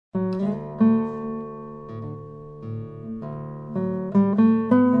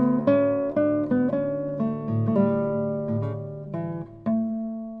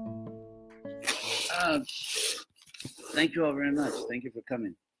thank you all very much. Thank you for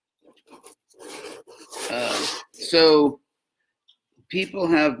coming. So people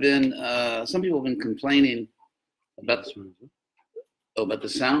have been, some people have been complaining about the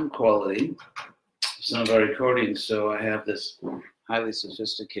sound quality of some of our recordings. So I have this highly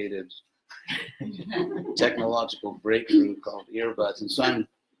sophisticated technological breakthrough called earbuds. And so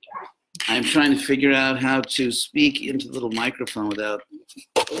I'm trying to figure out how to speak into the little microphone without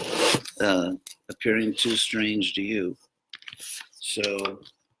appearing too strange to you. So,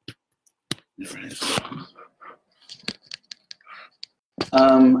 I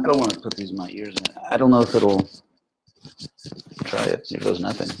don't want to put these in my ears. I don't know if it'll try it. See if there's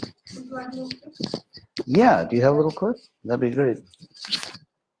nothing. Yeah, do you have a little clip? That'd be great.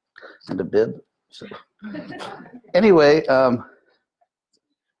 And a bib. So. Anyway, in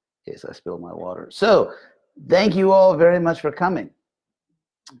case I spill my water. So, thank you all very much for coming.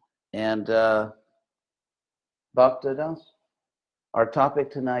 And Bhakta Das, our topic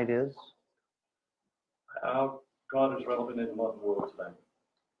tonight is? How God is relevant in the modern world today.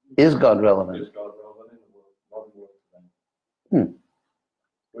 Is God relevant? Is God relevant in the modern world today?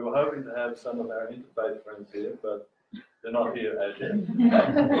 We were hoping to have some of our interfaith friends here, but they're not here as yet.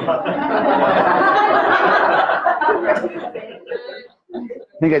 I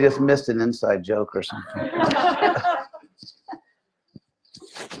think I just missed an inside joke or something.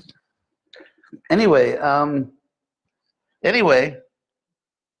 Anyway,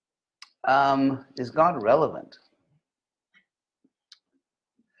 is God relevant?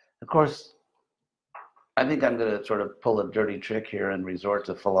 Of course, I think I'm going to sort of pull a dirty trick here and resort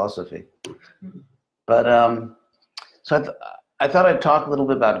to philosophy. But so I thought I'd talk a little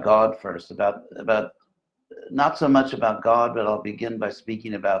bit about God first, about not so much about God, but I'll begin by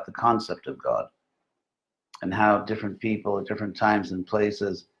speaking about the concept of God and how different people at different times and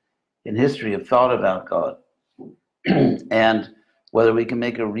places in history have thought about God and whether we can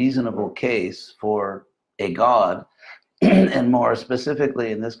make a reasonable case for a God and more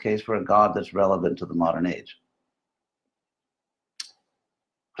specifically in this case for a God that's relevant to the modern age.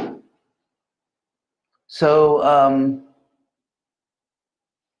 So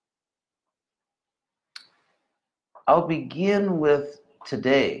I'll begin with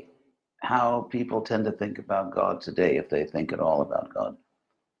today, how people tend to think about God today, if they think at all about God.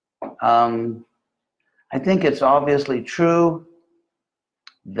 I think it's obviously true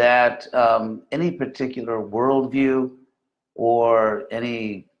that any particular worldview or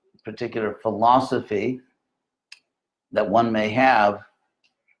any particular philosophy that one may have,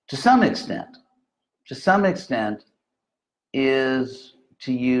 to some extent, is,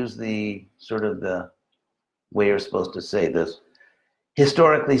 to use the sort of the way you're supposed to say this,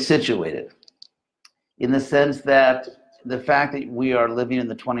 historically situated, in the sense that the fact that we are living in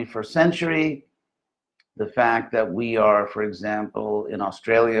the 21st century, the fact that we are, for example, in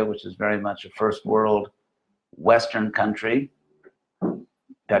Australia, which is very much a first world Western country. In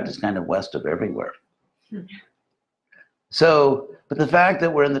fact, it's kind of west of everywhere. So, but the fact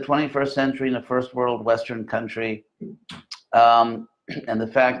that we're in the 21st century in a first world Western country, and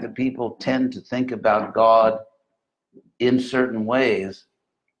the fact that people tend to think about God in certain ways,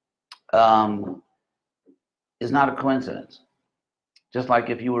 is not a coincidence. Just like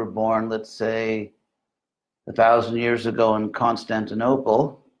if you were born, let's say, 1,000 years ago in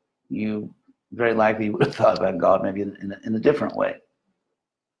Constantinople, you very likely would have thought about God maybe in a different way.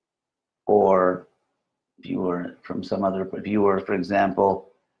 Or if you were for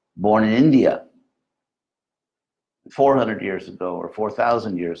example, born in India 400 years ago or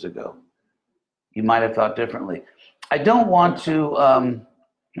 4,000 years ago, you might have thought differently. I don't want to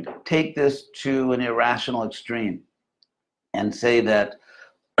take this to an irrational extreme and say that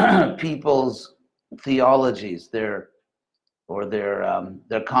people's theologies, their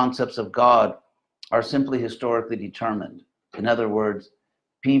concepts of God are simply historically determined. In other words,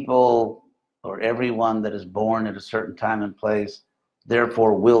 people or everyone that is born at a certain time and place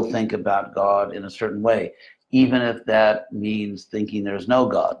therefore will think about God in a certain way, even if that means thinking there's no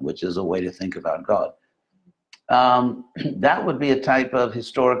God, which is a way to think about God. That would be a type of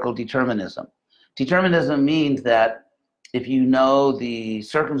historical determinism. Determinism means that if you know the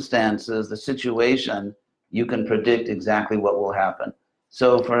circumstances, the situation, you can predict exactly what will happen.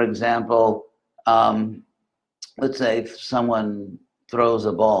 So, for example, let's say if someone throws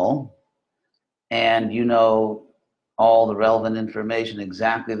a ball and you know all the relevant information,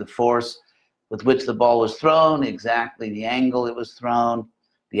 exactly the force with which the ball was thrown, exactly the angle it was thrown,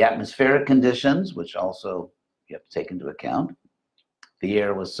 the atmospheric conditions, which also you have to take into account. The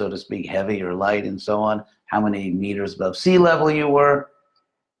air was, so to speak, heavy or light and so on, how many meters above sea level you were,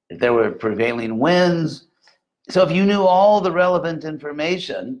 if there were prevailing winds, So if you knew all the relevant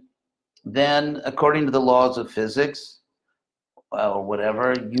information, then according to the laws of physics or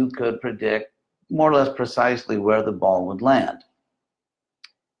whatever, you could predict more or less precisely where the ball would land.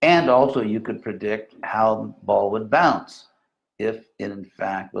 And also you could predict how the ball would bounce if it in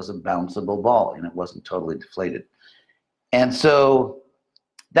fact was a bounceable ball and it wasn't totally deflated. And so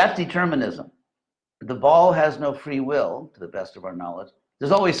that's determinism. The ball has no free will, to the best of our knowledge.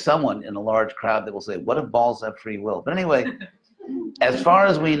 There's always someone in a large crowd that will say, what if balls have free will? But anyway, as far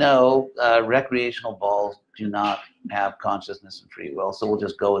as we know, recreational balls do not have consciousness and free will, so we'll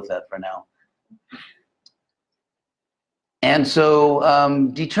just go with that for now. And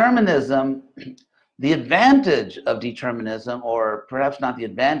so determinism, the advantage of determinism, or perhaps not the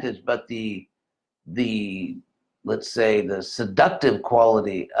advantage, but the let's say the seductive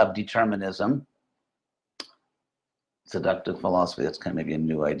quality of determinism, seductive philosophy, that's kind of maybe a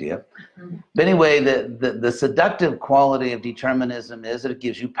new idea. But anyway, the seductive quality of determinism is that it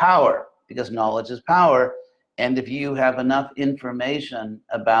gives you power, because knowledge is power. And if you have enough information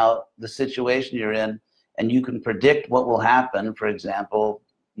about the situation you're in, and you can predict what will happen, for example,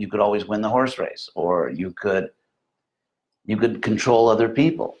 you could always win the horse race, or you could control other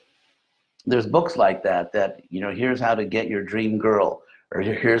people. There's books like that, you know, here's how to get your dream girl, or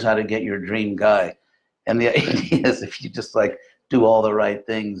here's how to get your dream guy. And the idea is if you just like do all the right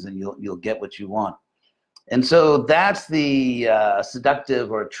things, and you'll get what you want. And so that's the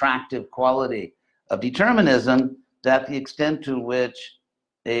seductive or attractive quality of determinism, that the extent to which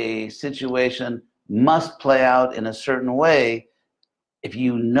a situation must play out in a certain way, if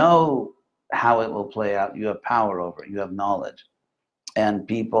you know how it will play out, you have power over it, you have knowledge. And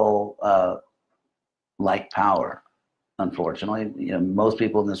people like power, unfortunately. You know, most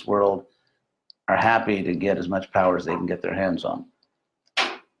people in this world are happy to get as much power as they can get their hands on.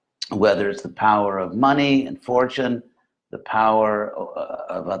 Whether it's the power of money and fortune, the power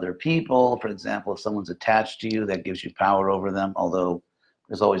of other people. For example, if someone's attached to you, that gives you power over them, although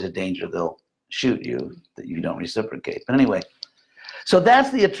there's always a danger they'll shoot you that you don't reciprocate. But anyway, so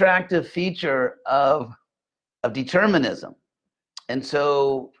that's the attractive feature of determinism. And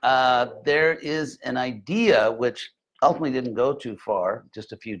so there is an idea which ultimately didn't go too far,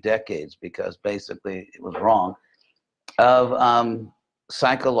 just a few decades, because basically it was wrong, of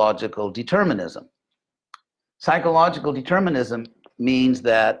psychological determinism. Psychological determinism means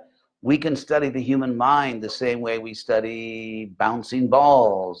that we can study the human mind the same way we study bouncing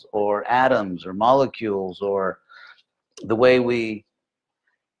balls or atoms or molecules, or the way we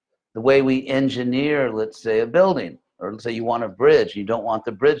engineer, let's say, a building. Or let's say you want a bridge, you don't want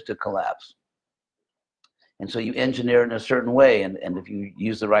the bridge to collapse. And so you engineer it in a certain way. And if you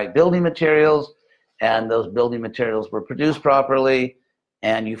use the right building materials, and those building materials were produced properly,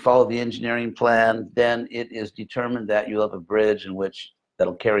 and you follow the engineering plan, then it is determined that you'll have a bridge in which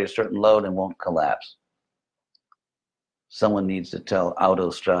that'll carry a certain load and won't collapse. Someone needs to tell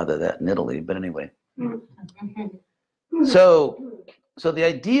Autostrada that in Italy, but anyway. So the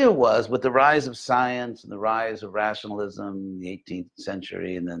idea was, with the rise of science and the rise of rationalism in the 18th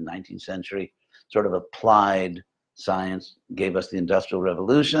century and then 19th century, sort of applied science gave us the Industrial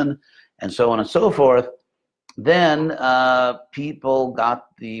Revolution, and so on and so forth, then people got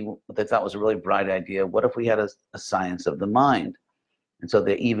what they thought was a really bright idea. What if we had a science of the mind? And so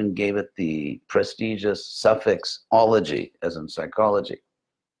they even gave it the prestigious suffix ology, as in psychology.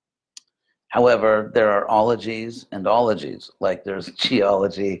 However, there are ologies and ologies, like there's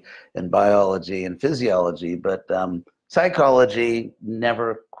geology and biology and physiology, but psychology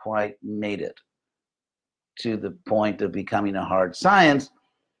never quite made it to the point of becoming a hard science,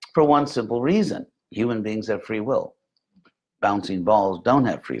 for one simple reason. Human beings have free will. Bouncing balls don't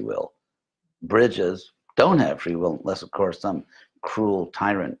have free will. Bridges don't have free will, unless, of course, some cruel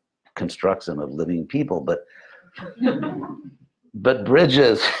tyrant constructs them of living people. But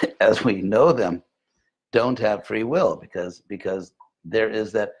bridges, as we know them, don't have free will, because there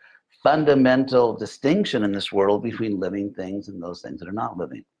is that fundamental distinction in this world between living things and those things that are not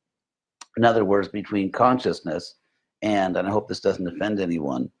living. In other words, between consciousness and I hope this doesn't offend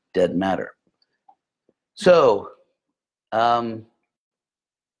anyone, dead matter. So, so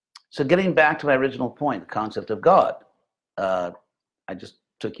getting back to my original point, the concept of God. I just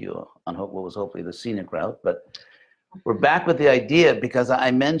took you on what was hopefully the scenic route, but we're back with the idea, because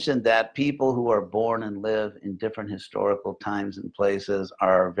I mentioned that people who are born and live in different historical times and places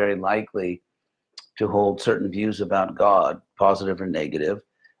are very likely to hold certain views about God, positive or negative,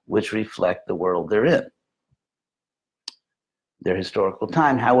 which reflect the world they're in, their historical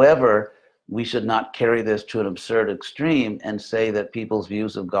time. However, we should not carry this to an absurd extreme and say that people's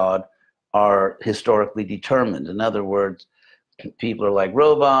views of God are historically determined. In other words, people are like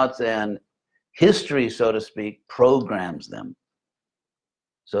robots, and history, so to speak, programs them,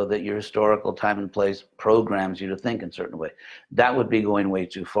 so that your historical time and place programs you to think in a certain way. That would be going way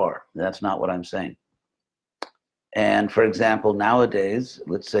too far. That's not what I'm saying. And for example, nowadays,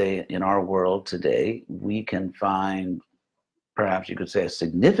 let's say in our world today, we can find, perhaps you could say, a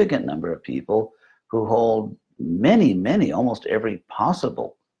significant number of people who hold many, almost every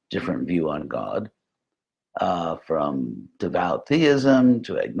possible different view on God, from devout theism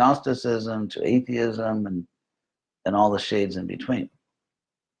to agnosticism to atheism and all the shades in between.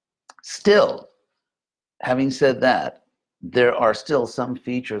 Still, having said that, there are still some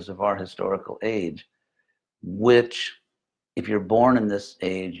features of our historical age which, if you're born in this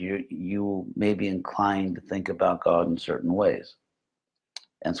age, you may be inclined to think about God in certain ways.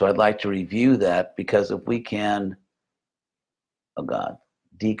 And so I'd like to review that, because if we can, oh God,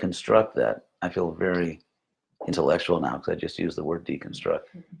 deconstruct that, I feel very intellectual now because I just used the word deconstruct.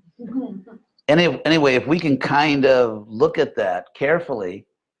 Anyway, if we can kind of look at that carefully,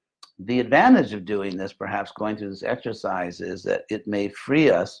 the advantage of doing this, perhaps going through this exercise, is that it may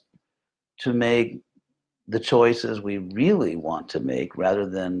free us to make the choices we really want to make, rather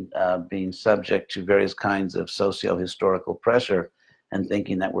than being subject to various kinds of socio-historical pressure and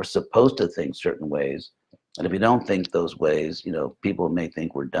thinking that we're supposed to think certain ways. And if we don't think those ways, people may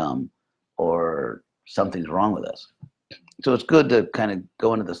think we're dumb or something's wrong with us. So it's good to kind of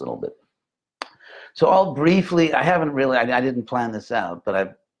go into this a little bit. So I'll briefly, I didn't plan this out, but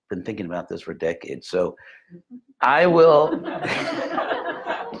I've been thinking about this for decades. So I will,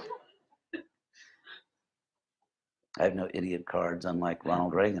 I have no idiot cards, unlike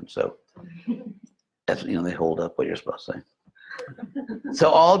Ronald Reagan. So that's, they hold up what you're supposed to say.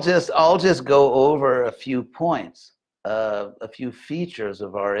 So I'll just go over a few points, a few features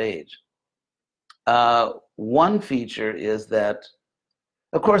of our age. One feature is that,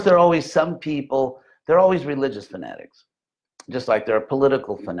 of course, there are always some people, there are always religious fanatics, just like there are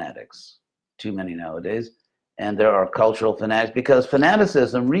political fanatics, too many nowadays, and there are cultural fanatics, because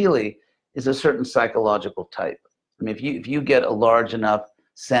fanaticism really is a certain psychological type. I mean, if you get a large enough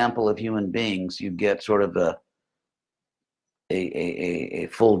sample of human beings, you get sort of a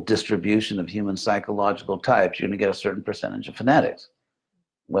full distribution of human psychological types, you're going to get a certain percentage of fanatics,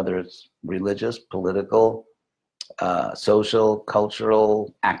 whether it's religious, political, social,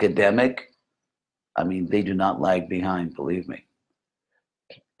 cultural, academic. I mean, they do not lag behind, believe me.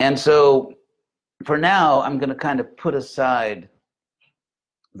 And so for now, I'm going to kind of put aside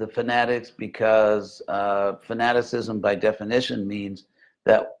the fanatics, because fanaticism by definition means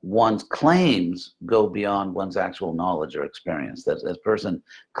that one's claims go beyond one's actual knowledge or experience, that a person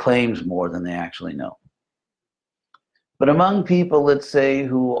claims more than they actually know. But among people, let's say,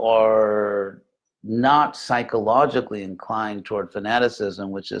 who are not psychologically inclined toward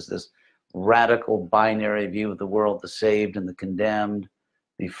fanaticism, which is this radical binary view of the world, the saved and the condemned,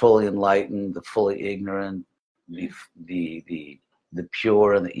 the fully enlightened, the fully ignorant, the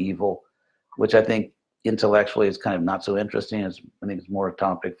pure and the evil, which I think intellectually is kind of not so interesting. I think it's more a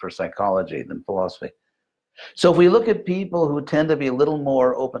topic for psychology than philosophy. So if we look at people who tend to be a little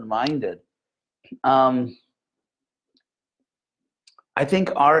more open-minded, I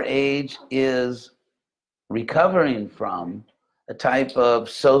think our age is recovering from a type of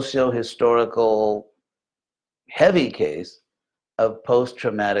socio-historical heavy case of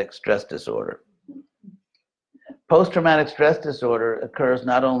post-traumatic stress disorder. Post-traumatic stress disorder occurs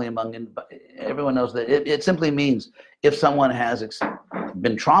not only among, everyone knows that it simply means if someone has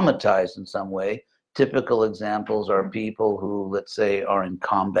been traumatized in some way. Typical examples are people who, let's say, are in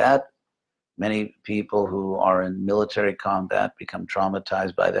combat. Many people who are in military combat become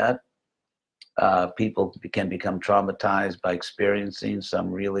traumatized by that. People can become traumatized by experiencing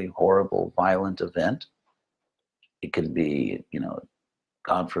some really horrible, violent event. It can be,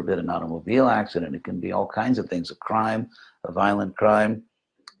 God forbid, an automobile accident. It can be all kinds of things, a crime, a violent crime.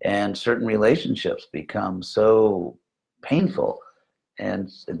 And certain relationships become so painful, and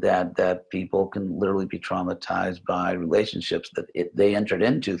that people can literally be traumatized by relationships that they entered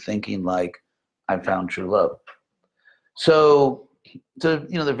into thinking like, I found true love. So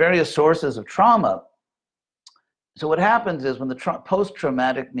the various sources of trauma. So what happens is when the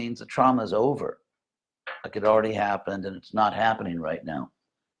post-traumatic means the trauma is over, like it already happened and it's not happening right now.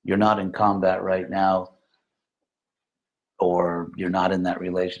 You're not in combat right now, or you're not in that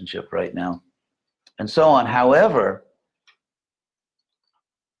relationship right now, and so on. However,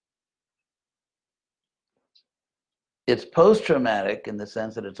 it's post-traumatic in the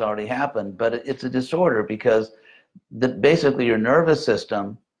sense that it's already happened, but it's a disorder, because basically your nervous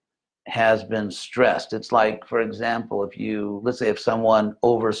system has been stressed. It's like, for example, let's say if someone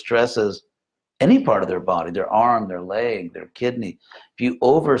overstresses any part of their body, their arm, their leg, their kidney, if you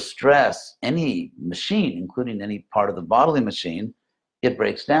overstress any machine, including any part of the bodily machine, it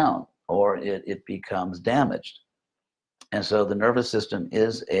breaks down or it becomes damaged. And so the nervous system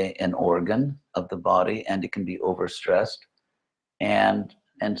is an organ of the body, and it can be overstressed. And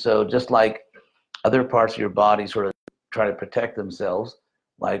so just like other parts of your body sort of try to protect themselves,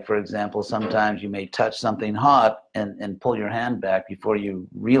 like, for example, sometimes you may touch something hot and pull your hand back before you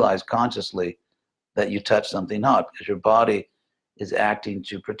realize consciously that you touched something hot, because your body is acting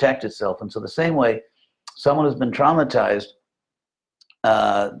to protect itself. And so the same way, someone who's been traumatized,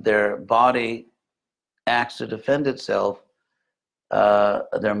 their body acts to defend itself.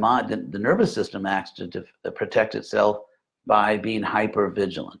 Their mind, the nervous system acts to protect itself by being hyper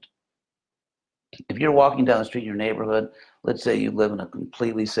vigilant. If you're walking down the street in your neighborhood, let's say you live in a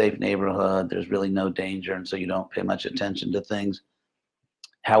completely safe neighborhood, there's really no danger, and so you don't pay much attention to things.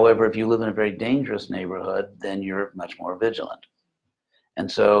 However, if you live in a very dangerous neighborhood, then you're much more vigilant. And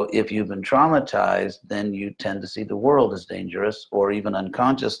so if you've been traumatized, then you tend to see the world as dangerous, or even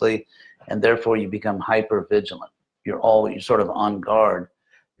unconsciously, and therefore you become hyper vigilant. You're sort of on guard,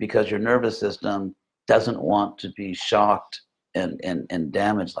 because your nervous system doesn't want to be shocked and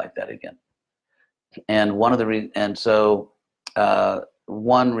damaged like that again. And one result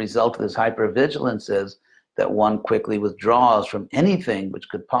of this hypervigilance is that one quickly withdraws from anything which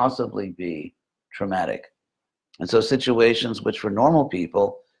could possibly be traumatic. And so situations which for normal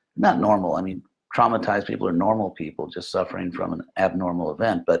people, not normal, I mean, traumatized people are normal people just suffering from an abnormal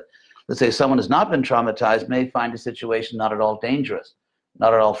event. But let's say someone has not been traumatized may find a situation not at all dangerous,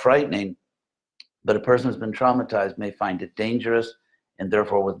 not at all frightening, but a person who's been traumatized may find it dangerous and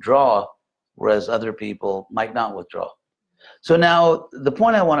therefore withdraw, whereas other people might not withdraw. So now the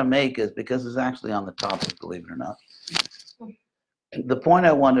point I want to make is, because it's actually on the topic, believe it or not, the point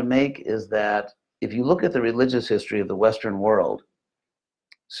I want to make is that if you look at the religious history of the Western world,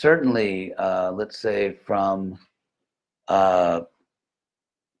 certainly, let's say from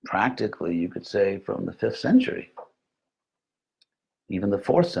practically, you could say from the 5th century, even the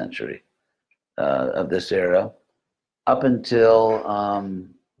 4th century of this era, up until,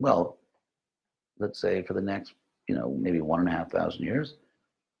 well, let's say for the next, maybe 1,500 years,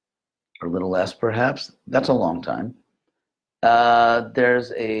 or a little less perhaps, that's a long time.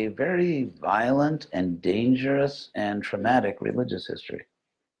 There's a very violent and dangerous and traumatic religious history.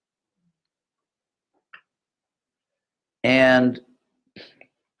 And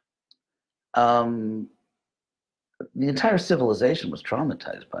the entire civilization was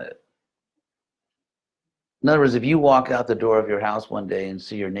traumatized by it. In other words, if you walk out the door of your house one day and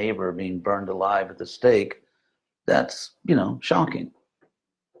see your neighbor being burned alive at the stake, that's, shocking.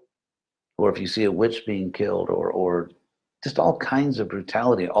 Or if you see a witch being killed, or just all kinds of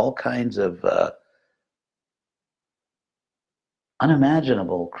brutality, all kinds of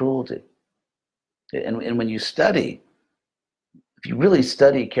unimaginable cruelty. And when you study, if you really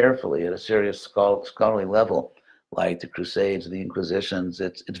study carefully at a serious scholarly level, like the Crusades, the Inquisitions,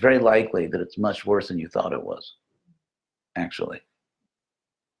 it's very likely that it's much worse than you thought it was, actually.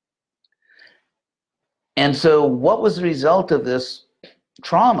 And so what was the result of this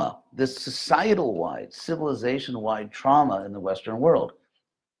trauma, this societal-wide, civilization-wide trauma in the Western world?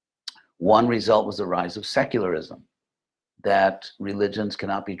 One result was the rise of secularism, that religions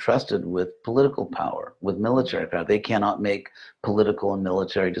cannot be trusted with political power, with military power. They cannot make political and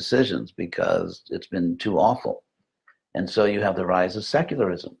military decisions because it's been too awful. And so you have the rise of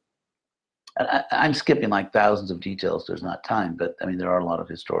secularism. And I'm skipping like thousands of details. There's not time, but I mean, there are a lot of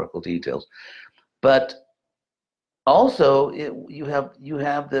historical details. But also, you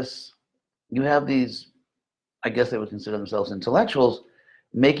have these, I guess they would consider themselves intellectuals,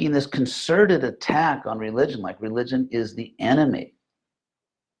 making this concerted attack on religion, like religion is the enemy.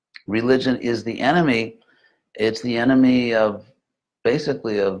 Religion is the enemy. It's the enemy of,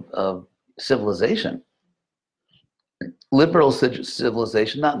 basically, of civilization. Liberal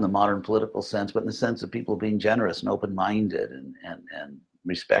civilization, not in the modern political sense, but in the sense of people being generous and open-minded and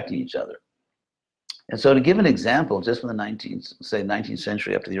respecting each other. And so to give an example, just from the 19th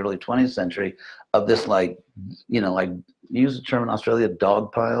century up to the early 20th century, of this, like, like, use the term in Australia,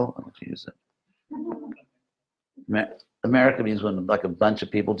 dog pile. I don't know if you use it. America means when like a bunch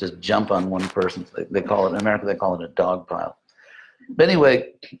of people just jump on one person. They call it, in America, they call it a dog pile. But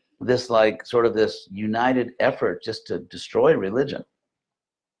anyway, this like sort of this united effort just to destroy religion.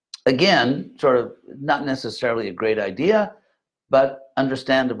 Again, sort of not necessarily a great idea, but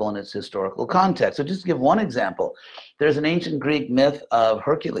understandable in its historical context. So just to give one example, there's an ancient Greek myth of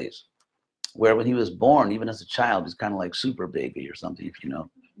Hercules. where when he was born, even as a child, he's kind of like Super Baby or something, if you know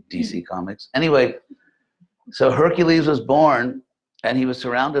DC Comics. Anyway, so Hercules was born, and he was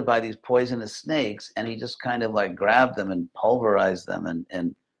surrounded by these poisonous snakes, and he just kind of like grabbed them and pulverized them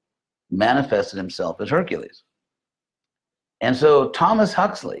and manifested himself as Hercules. And so Thomas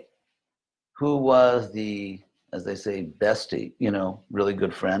Huxley, who was the, as they say, bestie, you know, really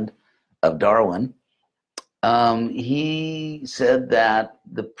good friend of Darwin, he said that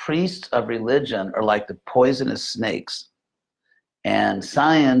the priests of religion are like the poisonous snakes, and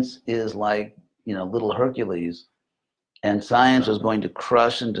science is like, you know, little Hercules, and science was going to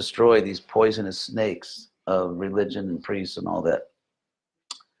crush and destroy these poisonous snakes of religion and priests and all that.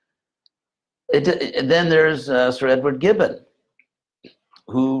 Then there's Sir Edward Gibbon,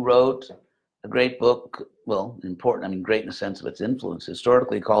 who wrote a great book, well, important, I mean, great in the sense of its influence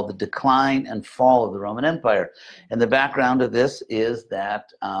historically, called The Decline and Fall of the Roman Empire. And the background of this is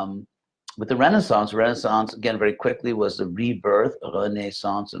that with the Renaissance, again, very quickly was the rebirth,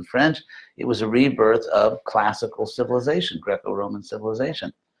 Renaissance in French. It was a rebirth of classical civilization, Greco-Roman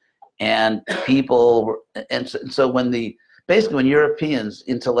civilization. And people were, and so when basically when Europeans,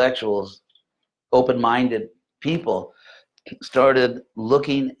 intellectuals, open-minded people started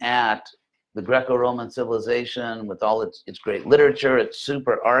looking at the Greco-Roman civilization with all its great literature, its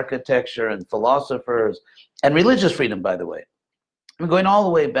super architecture and philosophers, and religious freedom, by the way. I mean, going all the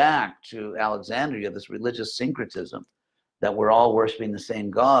way back to Alexandria, this religious syncretism that we're all worshiping the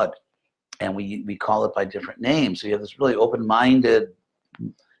same God, and we call it by different names. So you have this really open-minded,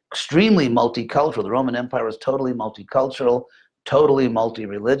 extremely multicultural. The Roman Empire was totally multicultural, totally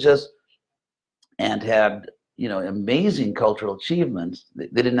multi-religious, and had, you know, amazing cultural achievements. They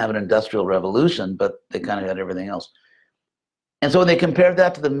didn't have an industrial revolution, but they kind of had everything else. And so when they compared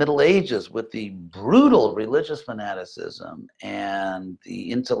that to the Middle Ages with the brutal religious fanaticism and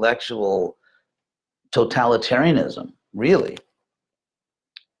the intellectual totalitarianism, really,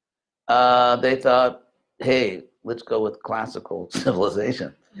 they thought, hey, let's go with classical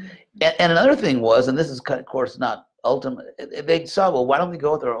civilization. And another thing was, and this is, of course, not ultimate, they saw, well, why don't we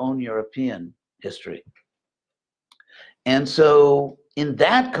go with our own European history? And so in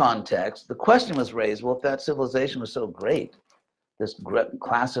that context, the question was raised, well, if that civilization was so great, this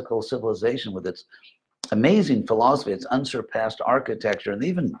classical civilization with its amazing philosophy, its unsurpassed architecture, and they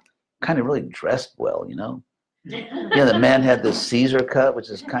even kind of really dressed well, you know? Yeah, the man had this Caesar cut, which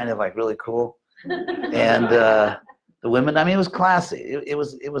is kind of like really cool. And the women, I mean, it was classy. It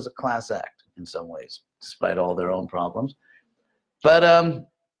was a class act in some ways, despite all their own problems. But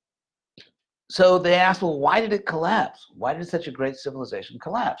so they asked, well, why did it collapse? Why did such a great civilization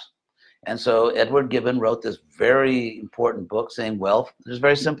collapse? And so Edward Gibbon wrote this very important book saying, well, there's a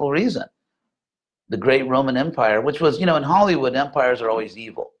very simple reason. The great Roman Empire, which was, you know, in Hollywood, empires are always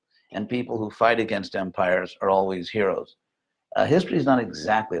evil, and people who fight against empires are always heroes. History is not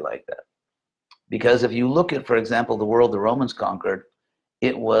exactly like that. Because if you look at, for example, the world the Romans conquered,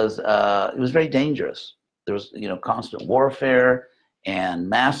 it was very dangerous. There was, you know, constant warfare and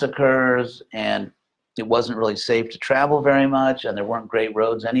massacres, and it wasn't really safe to travel very much, and there weren't great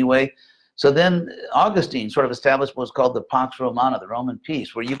roads anyway. So then Augustine sort of established what's called the Pax Romana, the Roman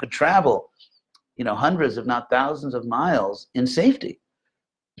peace, where you could travel, you know, hundreds, if not thousands of miles in safety,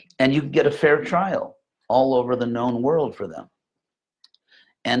 and you could get a fair trial all over the known world for them.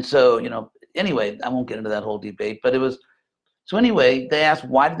 And so, you know, anyway, I won't get into that whole debate, but it was, so anyway, they asked,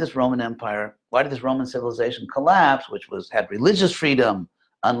 why did this Roman Empire, why did this Roman civilization collapse, which had religious freedom,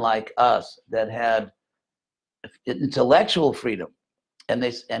 unlike us, that had intellectual freedom?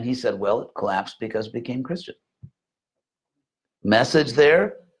 And he said, well, it collapsed because it became Christian. Message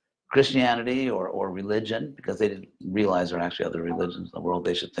there, Christianity or religion, because they didn't realize there are actually other religions in the world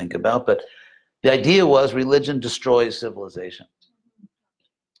they should think about. But the idea was religion destroys civilization.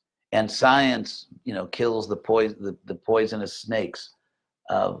 And science, you know, kills the poisonous snakes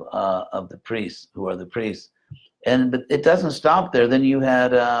of the priests, who are the priests. But it doesn't stop there. Then you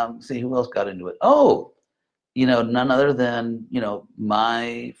had, see, who else got into it? Oh, you know, none other than, you know,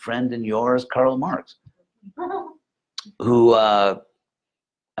 my friend and yours, Karl Marx, who, I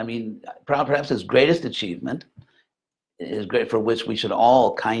mean, perhaps his greatest achievement, is great, for which we should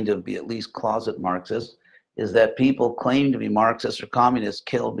all kind of be at least closet Marxists, is that people claim to be Marxists or communists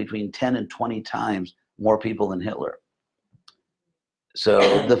killed between 10 and 20 times more people than Hitler.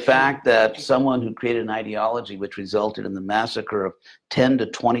 So the fact that someone who created an ideology which resulted in the massacre of 10 to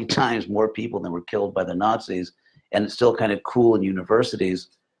 20 times more people than were killed by the Nazis, and it's still kind of cool in universities,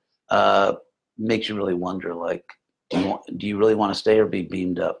 makes you really wonder, like, do you really want to stay or be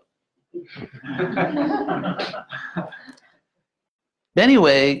beamed up?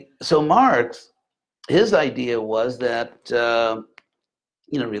 Anyway, so Marx, his idea was that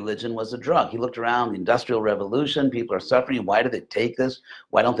religion was a drug. He looked around the Industrial Revolution, people are suffering. Why do they take this?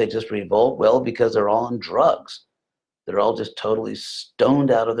 Why don't they just revolt? Well, because they're all on drugs. They're all just totally stoned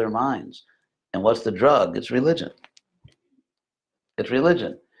out of their minds. And what's the drug? It's religion. It's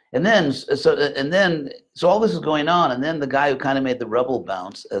religion. And then, so all this is going on, and then the guy who kind of made the rubble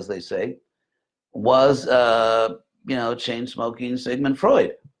bounce, as they say, was, chain-smoking Sigmund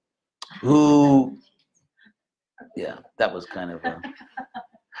Freud, who, yeah, that was kind of,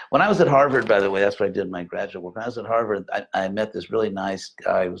 when I was at Harvard, by the way, that's where I did my graduate work. When I was at Harvard, I met this really nice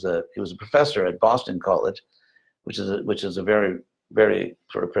guy. He was a professor at Boston College, which is a very, very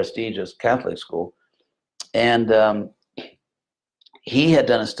sort of prestigious Catholic school. And he had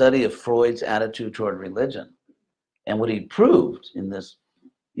done a study of Freud's attitude toward religion. And what he proved in this,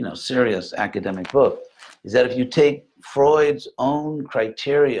 serious academic book is that if you take Freud's own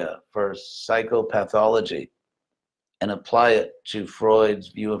criteria for psychopathology and apply it to Freud's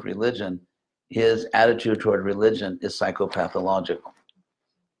view of religion, his attitude toward religion is psychopathological.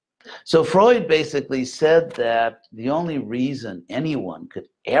 So Freud basically said that the only reason anyone could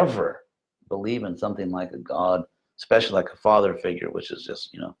ever believe in something like a God, especially like a father figure, which is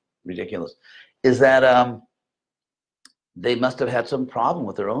just, ridiculous, is that they must have had some problem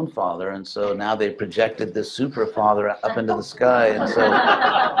with their own father, and so now they projected this super father up into the sky, and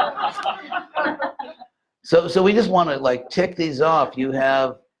so we just want to like tick these off. You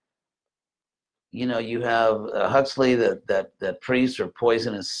have Huxley, that priests are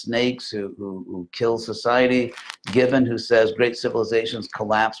poisonous snakes who kill society. Gibbon, who says great civilizations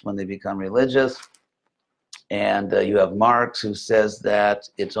collapse when they become religious. And you have Marx, who says that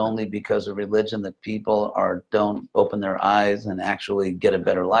it's only because of religion that people don't open their eyes and actually get a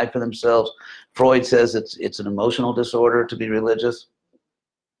better life for themselves. Freud says it's an emotional disorder to be religious.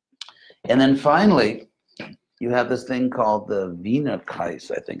 And then finally, you have this thing called the Wiener Kreis,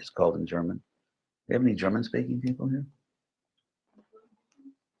 I think it's called in German. Do you have any German-speaking people here?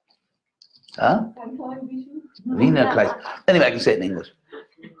 Huh? Wiener Kreis. Anyway, I can say it in English.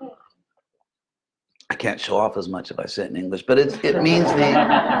 I can't show off as much if I say it in English, but it means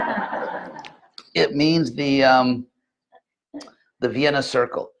the Vienna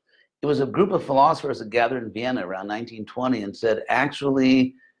Circle. It was a group of philosophers that gathered in Vienna around 1920 and said,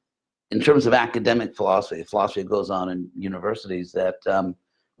 actually, in terms of academic philosophy goes on in universities, that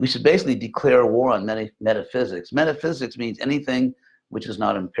we should basically declare war on metaphysics. Metaphysics means anything which is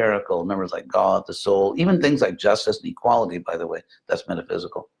not empirical. Numbers like God, the soul, even things like justice and equality, by the way, that's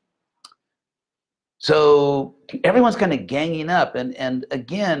metaphysical. So everyone's kind of ganging up. And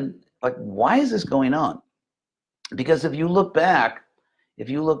again, like, why is this going on? Because if you look back,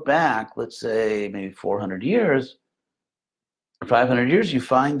 let's say maybe 400 years, or 500 years, you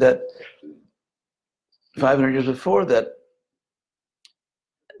find that 500 years before that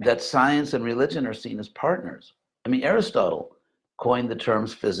science and religion are seen as partners. I mean, Aristotle coined the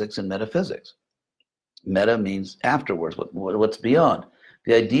terms physics and metaphysics. Meta means afterwards, what's beyond.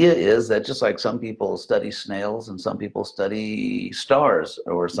 The idea is that just like some people study snails and some people study stars,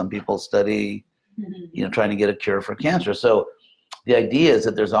 or some people study, trying to get a cure for cancer. So the idea is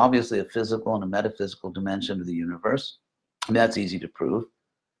that there's obviously a physical and a metaphysical dimension to the universe. I mean, that's easy to prove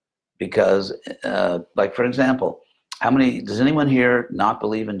because, like, for example, does anyone here not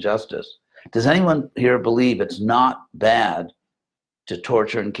believe in justice? Does anyone here believe it's not bad to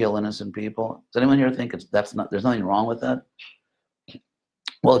torture and kill innocent people? Does anyone here think there's nothing wrong with that?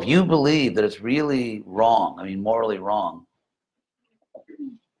 Well, if you believe that it's really wrong, I mean, morally wrong,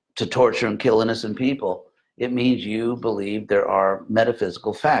 to torture and kill innocent people, it means you believe there are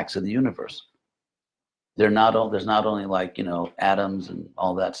metaphysical facts in the universe. There's not only like, atoms and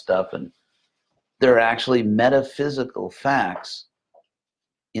all that stuff, and there are actually metaphysical facts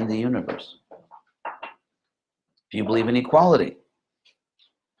in the universe. If you believe in equality,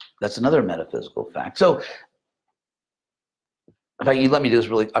 that's another metaphysical fact. So, in fact, you let me do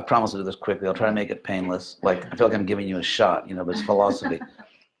this I promise to do this quickly. I'll try to make it painless. Like, I feel like I'm giving you a shot, but it's philosophy.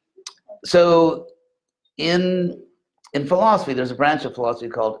 So in philosophy, there's a branch of philosophy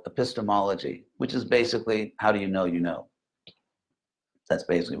called epistemology, which is basically, how do you know you know? That's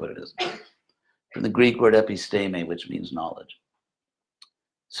basically what it is. From the Greek word episteme, which means knowledge.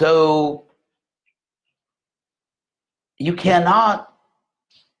 So you cannot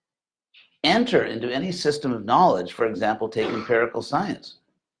enter into any system of knowledge, for example, take empirical science.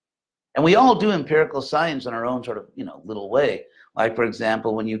 And we all do empirical science in our own sort of, little way. Like, for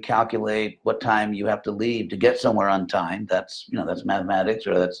example, when you calculate what time you have to leave to get somewhere on time, that's mathematics,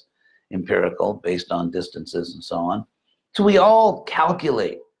 or that's empirical based on distances and so on. So we all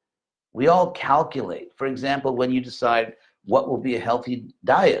calculate. We all calculate. For example, when you decide what will be a healthy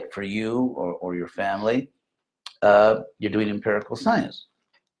diet for you or your family, you're doing empirical science.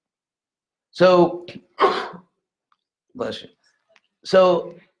 So, bless you.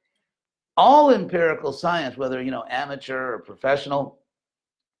 So all empirical science, whether amateur or professional,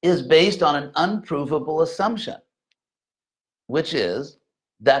 is based on an unprovable assumption, which is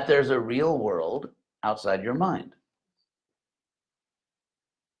that there's a real world outside your mind.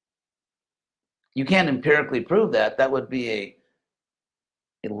 You can't empirically prove that. That would be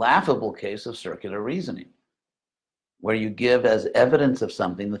a laughable case of circular reasoning, where you give as evidence of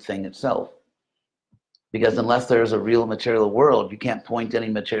something the thing itself. Because unless there's a real material world, you can't point to any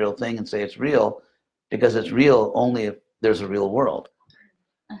material thing and say it's real, because it's real only if there's a real world.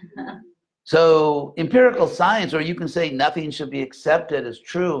 So empirical science, or you can say nothing should be accepted as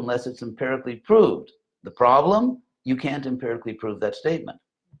true unless it's empirically proved. The problem, you can't empirically prove that statement.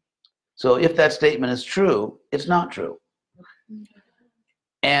 So if that statement is true, it's not true.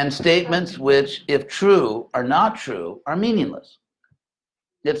 And statements which, if true, are not true, are meaningless.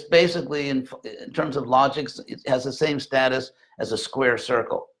 It's basically, in terms of logic, it has the same status as a square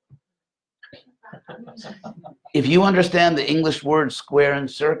circle. If you understand the English words square and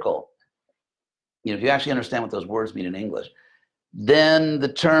circle, if you actually understand what those words mean in English, then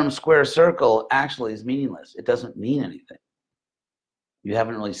the term square circle actually is meaningless. It doesn't mean anything. You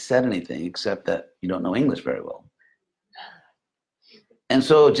haven't really said anything except that you don't know English very well. And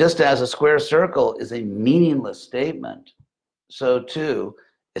so just as a square circle is a meaningless statement, so too,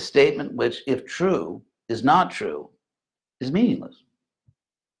 a statement which, if true, is not true, is meaningless.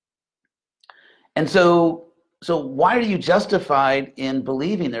 And so why are you justified in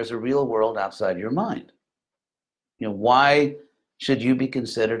believing there's a real world outside your mind? Why should you be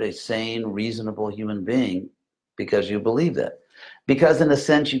considered a sane, reasonable human being because you believe that? Because in a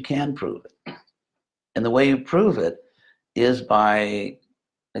sense, you can prove it. And the way you prove it is by,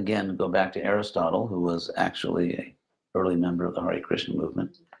 again, go back to Aristotle, who was actually an early member of the Hare Krishna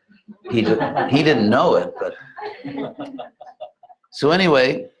movement. He didn't know it, but... So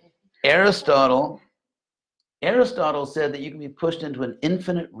anyway, Aristotle said that you can be pushed into an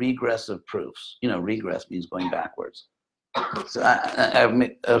infinite regress of proofs. Regress means going backwards. So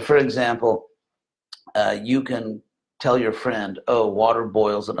for example, you can tell your friend, oh, water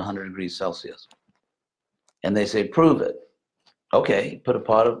boils at 100 degrees Celsius. And they say, prove it. Okay, put a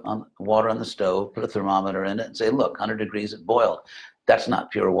pot of water on the stove, put a thermometer in it, and say, look, 100 degrees, it boiled. That's not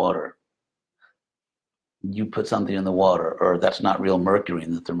pure water. You put something in the water, or that's not real mercury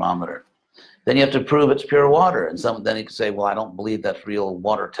in the thermometer. Then you have to prove it's pure water. And then you can say, well, I don't believe that's real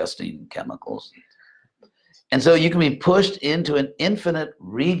water testing chemicals. And so you can be pushed into an infinite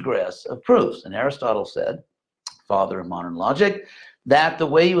regress of proofs. And Aristotle said, father of modern logic, that the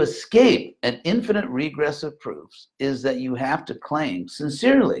way you escape an infinite regress of proofs is that you have to claim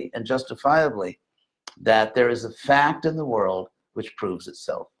sincerely and justifiably that there is a fact in the world which proves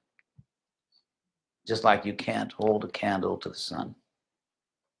itself. Just like you can't hold a candle to the sun.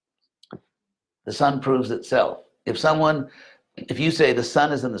 The sun proves itself. If you say the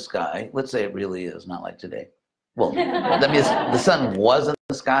sun is in the sky, let's say it really is, not like today. Well, that means the sun was in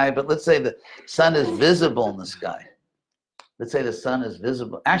the sky, but let's say the sun is visible in the sky. Let's say the sun is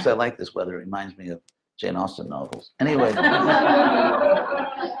visible. Actually, I like this weather. It reminds me of Jane Austen novels. Anyway,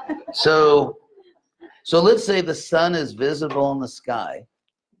 so let's say the sun is visible in the sky,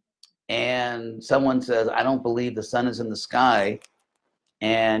 and someone says, I don't believe the sun is in the sky,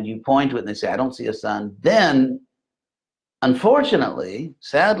 and you point to it and they say, I don't see a sun, then, unfortunately,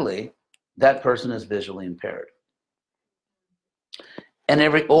 sadly, that person is visually impaired. And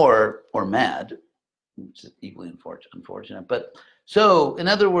or mad, which is equally unfortunate. But so, in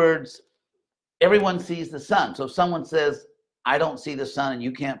other words, everyone sees the sun. So if someone says, I don't see the sun and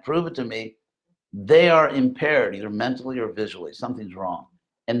you can't prove it to me, they are impaired, either mentally or visually. Something's wrong.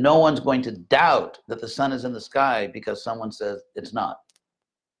 And no one's going to doubt that the sun is in the sky because someone says it's not.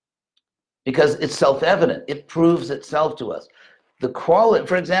 Because it's self-evident. It proves itself to us. The quality,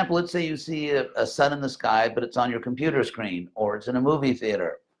 for example, let's say you see a sun in the sky, but it's on your computer screen, or it's in a movie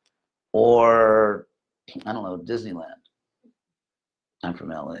theater, or, I don't know, Disneyland. I'm from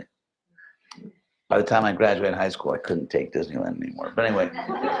LA. By the time I graduated high school, I couldn't take Disneyland anymore. But anyway.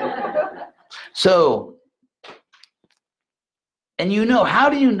 So, and how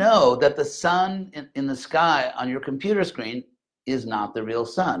do you know that the sun in the sky on your computer screen is not the real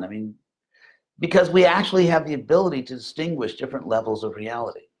sun? I mean, because we actually have the ability to distinguish different levels of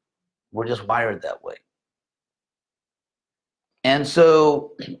reality. We're just wired that way. And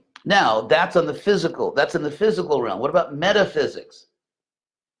so Now, that's on the physical. That's in the physical realm. What about metaphysics?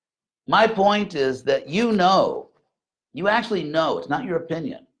 My point is that you actually know, it's not your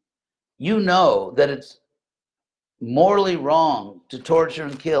opinion. You know that it's morally wrong to torture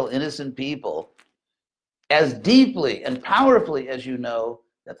and kill innocent people as deeply and powerfully as you know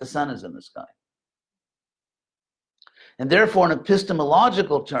that the sun is in the sky. And therefore, in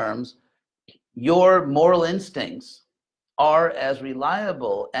epistemological terms, your moral instincts are as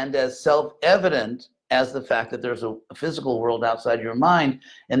reliable and as self-evident as the fact that there's a physical world outside your mind,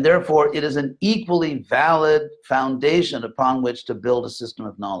 and therefore it is an equally valid foundation upon which to build a system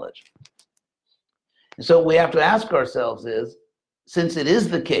of knowledge. And so we have to ask ourselves is, since it is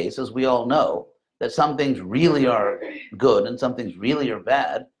the case, as we all know, that some things really are good and some things really are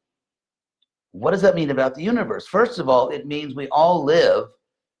bad, what does that mean about the universe? First of all, it means we all live,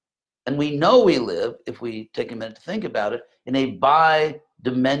 and we know we live, if we take a minute to think about it, in a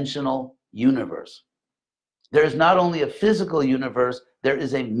bi-dimensional universe. There is not only a physical universe, there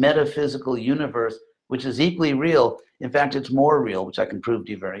is a metaphysical universe, which is equally real. In fact, it's more real, which I can prove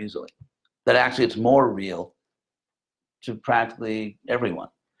to you very easily. That actually it's more real to practically everyone.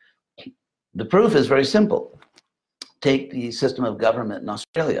 The proof is very simple. Take the system of government in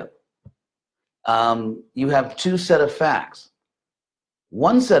Australia. You have two sets of facts.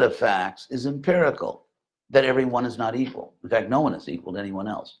 One set of facts is empirical, that everyone is not equal. In fact, no one is equal to anyone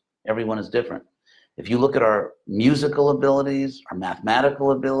else. Everyone is different. If you look at our musical abilities, our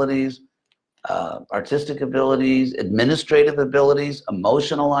mathematical abilities, artistic abilities, administrative abilities,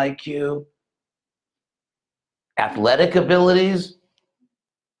 emotional IQ, athletic abilities,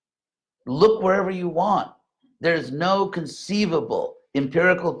 look wherever you want. There's no conceivable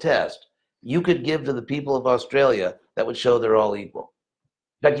empirical test you could give to the people of Australia that would show they're all equal.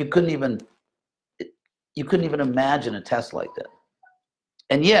 In fact, you couldn't even imagine a test like that.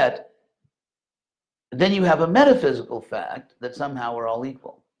 And yet, then you have a metaphysical fact that somehow we're all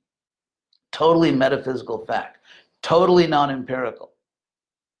equal. Totally metaphysical fact, totally non-empirical.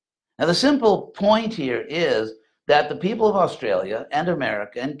 Now, the simple point here is that the people of Australia and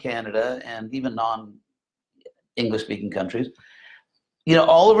America and Canada and even non-English speaking countries,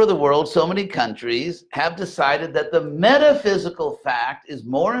 all over the world, so many countries have decided that the metaphysical fact is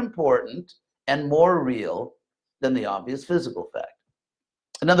more important and more real than the obvious physical fact.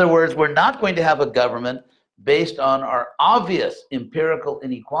 In other words, we're not going to have a government based on our obvious empirical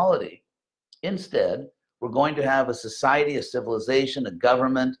inequality. Instead, we're going to have a society, a civilization, a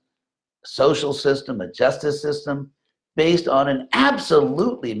government, a social system, a justice system based on an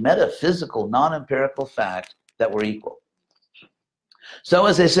absolutely metaphysical, non-empirical fact that we're equal. So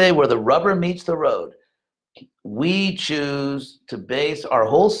as they say, where the rubber meets the road, we choose to base our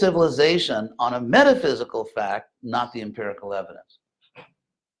whole civilization on a metaphysical fact, not the empirical evidence.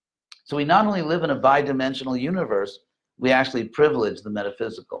 So we not only live in a bi-dimensional universe, we actually privilege the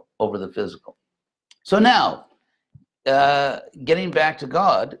metaphysical over the physical. So now, getting back to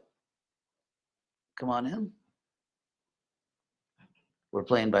God, come on in. We're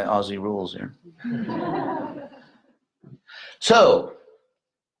playing by Aussie rules here. So,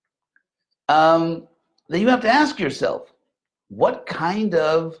 then you have to ask yourself, what kind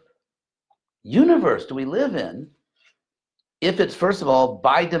of universe do we live in if it's, first of all,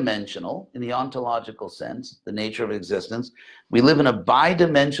 bi-dimensional in the ontological sense, the nature of existence? We live in a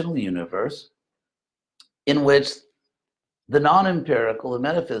bi-dimensional universe in which the non-empirical, the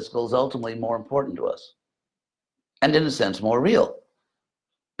metaphysical, is ultimately more important to us, and in a sense more real.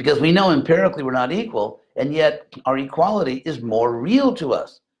 Because we know empirically we're not equal, and yet our equality is more real to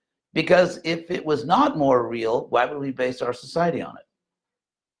us. Because if it was not more real, why would we base our society on it?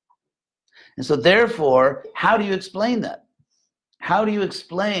 And so therefore, how do you explain that? How do you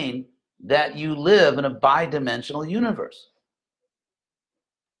explain that you live in a bi-dimensional universe?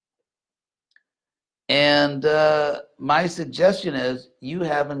 And my suggestion is you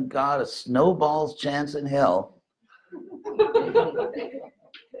haven't got a snowball's chance in hell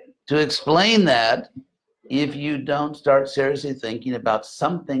to explain that if you don't start seriously thinking about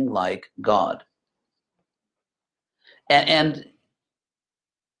something like God. And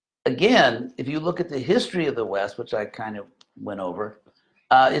again, if you look at the history of the West, which I kind of went over,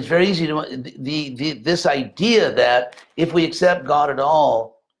 it's very easy to, this idea that if we accept God at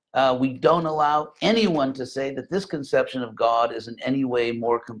all, we don't allow anyone to say that this conception of God is in any way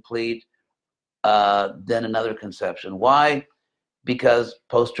more complete than another conception. Why? Because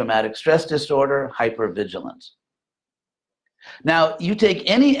post-traumatic stress disorder, hypervigilance. Now, you take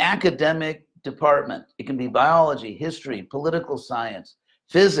any academic department, it can be biology, history, political science,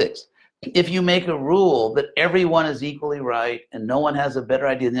 physics, if you make a rule that everyone is equally right and no one has a better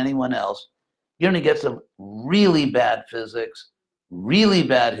idea than anyone else, you're going to get some really bad physics, really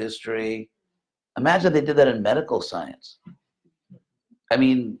bad history. Imagine they did that in medical science. I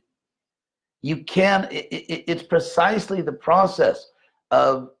mean, you can, it's precisely the process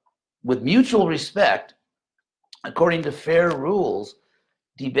of, with mutual respect, according to fair rules,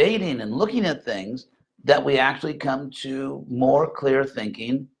 debating and looking at things, that we actually come to more clear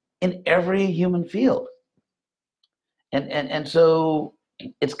thinking in every human field. And so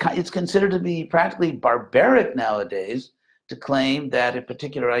it's considered to be practically barbaric nowadays to claim that a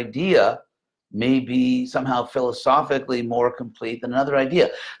particular idea may be somehow philosophically more complete than another idea.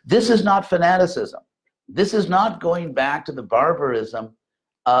 This is not fanaticism. This is not going back to the barbarism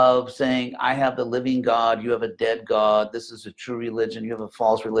of saying, I have the living God, you have a dead God, this is a true religion, you have a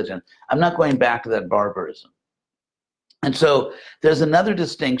false religion. I'm not going back to that barbarism. And so there's another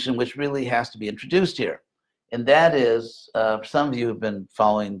distinction which really has to be introduced here. And that is, for some of you who've been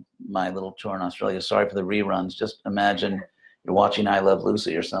following my little tour in Australia, sorry for the reruns, just imagine you're watching I Love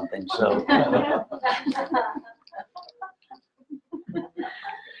Lucy or something. So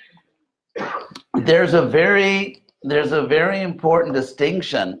there's a very important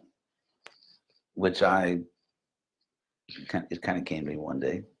distinction, which it kind of came to me one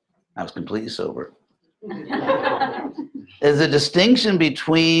day. I was completely sober. There's a distinction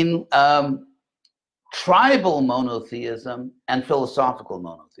between tribal monotheism and philosophical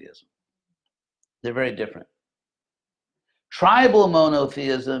monotheism. They're very different. Tribal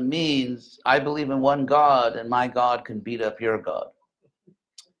monotheism means I believe in one God and my God can beat up your God.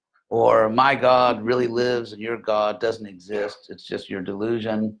 Or my God really lives and your God doesn't exist. It's just your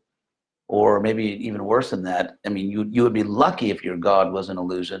delusion. Or maybe even worse than that. I mean, you would be lucky if your God was an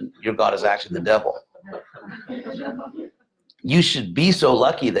illusion. Your God is actually the devil. You should be so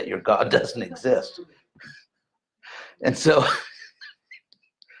lucky that your God doesn't exist. And so,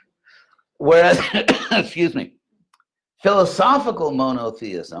 whereas, excuse me, philosophical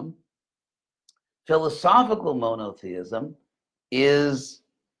monotheism is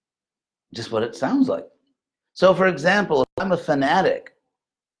just what it sounds like. So for example, if I'm a fanatic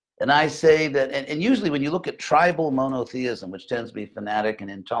and I say that, and usually when you look at tribal monotheism, which tends to be fanatic and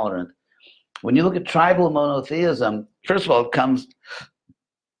intolerant, when you look at tribal monotheism, first of all,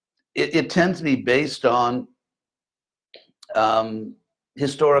 it tends to be based on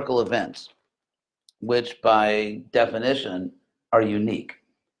historical events, which by definition are unique.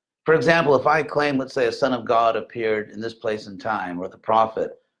 For example, if I claim, let's say, a son of God appeared in this place and time, or the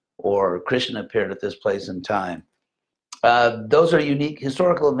prophet, or Krishna appeared at this place and time, those are unique.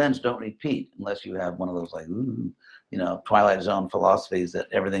 Historical events don't repeat unless you have one of those like, ooh, you know, Twilight Zone philosophies that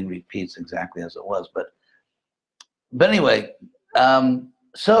everything repeats exactly as it was. But anyway,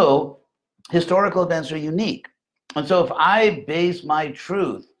 so historical events are unique. And so if I base my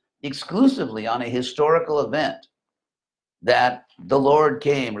truth exclusively on a historical event, that the Lord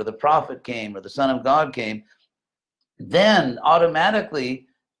came, or the prophet came, or the Son of God came, then automatically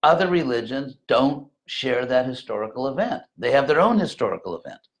other religions don't share that historical event. They have their own historical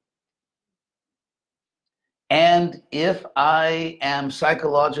event. And if I am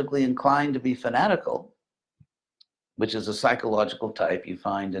psychologically inclined to be fanatical, which is a psychological type you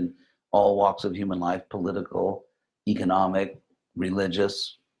find in all walks of human life, political, economic,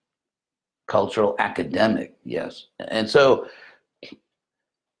 religious, cultural, academic, yes. And so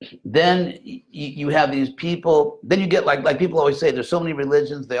then you have these people, then you get like people always say, there's so many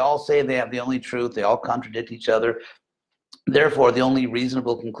religions, they all say they have the only truth, they all contradict each other. Therefore, the only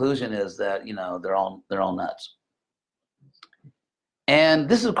reasonable conclusion is that, you know, they're all nuts. And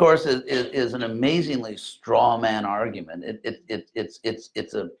this, of course, is an amazingly straw man argument. It's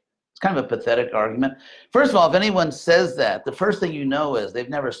kind of a pathetic argument. First of all, if anyone says that, the first thing you know is they've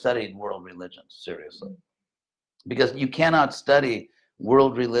never studied world religions seriously. Because you cannot study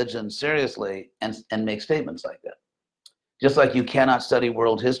world religion seriously and make statements like that. Just like you cannot study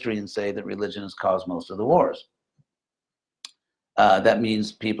world history and say that religion has caused most of the wars. That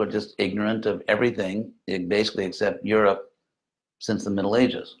means people are just ignorant of everything, basically except Europe since the Middle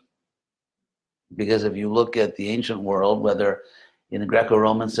Ages. Because if you look at the ancient world, whether in the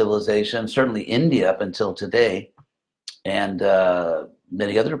Greco-Roman civilization, certainly India up until today, and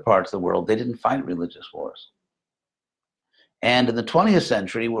many other parts of the world, they didn't fight religious wars. And in the 20th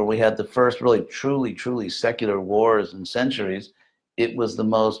century, where we had the first really truly secular wars in centuries, it was the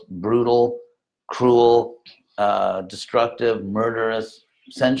most brutal, cruel, destructive, murderous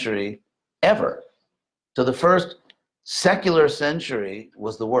century ever. So the first secular century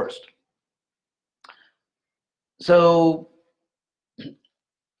was the worst. So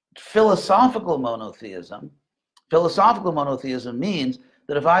philosophical monotheism means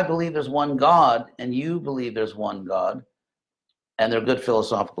that if I believe there's one God and you believe there's one God, and there are good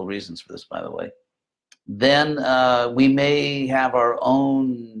philosophical reasons for this, by the way, then we may have our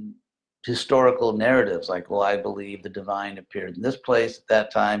own historical narratives, like, well, I believe the divine appeared in this place at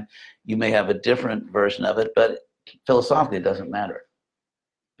that time. You may have a different version of it, but philosophically it doesn't matter,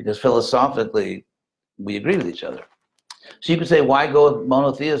 because philosophically we agree with each other. So you could say, why go with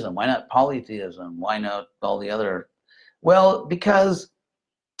monotheism? Why not polytheism? Why not all the other? Well, because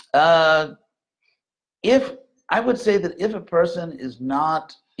if I would say that if a person is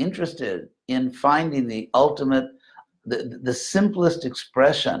not interested in finding the ultimate, the simplest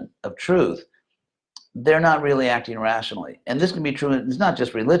expression of truth, they're not really acting rationally. And this can be true, it's not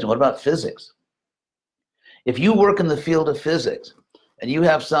just religion. What about physics? If you work in the field of physics and you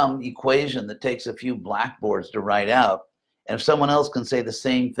have some equation that takes a few blackboards to write out, and if someone else can say the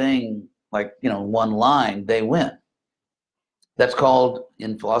same thing, like, one line, they win. That's called,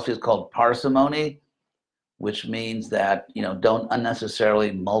 in philosophy, it's called parsimony, which means that, don't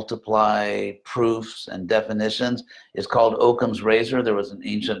unnecessarily multiply proofs and definitions. It's called Occam's razor. There was an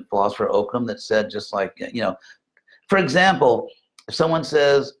ancient philosopher, Occam, that said, just like, for example, if someone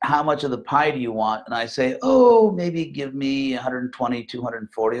says, how much of the pie do you want? And I say, oh, maybe give me 120,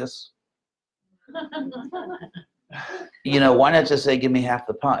 240ths. Why not just say, give me half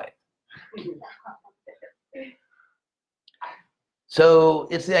the pie? So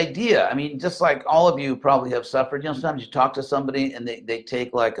it's the idea. I mean, just like all of you probably have suffered, sometimes you talk to somebody and they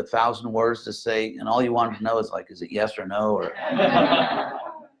take like 1,000 words to say, and all you want to know is like, is it yes or no? Or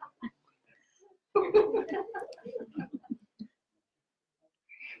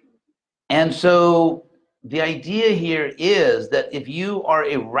and so the idea here is that if you are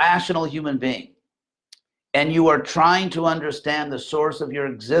a rational human being and you are trying to understand the source of your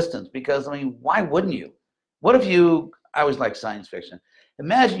existence, because, I mean, why wouldn't you? What if I always like science fiction.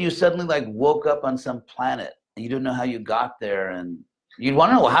 Imagine you suddenly like woke up on some planet and you didn't know how you got there, and you'd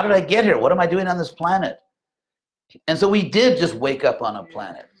want to know, well, how did I get here? What am I doing on this planet? And so we did just wake up on a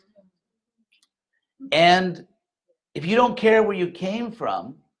planet. And if you don't care where you came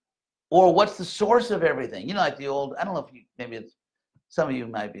from or what's the source of everything, like the old, I don't know if maybe some of you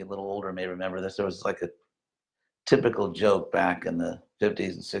might be a little older, may remember this. There was like a typical joke back in the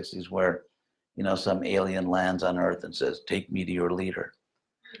 50s and 60s where some alien lands on Earth and says, take me to your leader.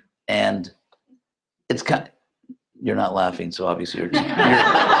 And it's you're not laughing, so obviously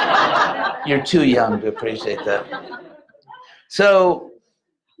you're too young to appreciate that. So,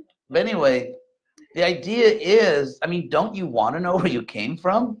 but anyway, the idea is, I mean, don't you want to know where you came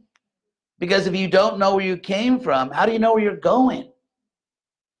from? Because if you don't know where you came from, how do you know where you're going?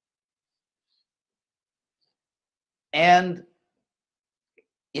 And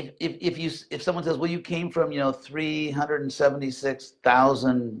if someone says, well, you came from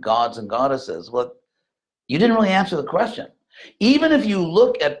 376,000 gods and goddesses, well, you didn't really answer the question. Even if you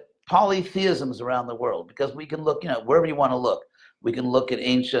look at polytheisms around the world, because we can look, wherever you want to look. We can look at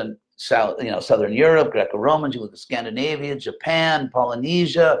ancient Southern Europe, Greco-Romans. You look at Scandinavia, Japan,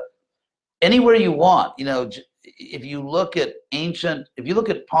 Polynesia, anywhere you want. If you look at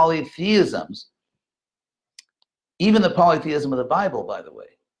polytheisms, even the polytheism of the Bible, by the way.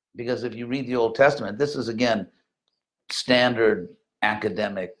 Because if you read the Old Testament, this is, again, standard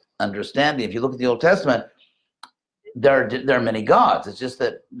academic understanding. If you look at the Old Testament, there are many gods. It's just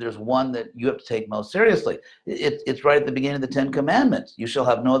that there's one that you have to take most seriously. It's right at the beginning of the Ten Commandments. You shall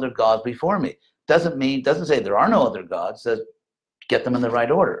have no other gods before me. Doesn't say there are no other gods. It says get them in the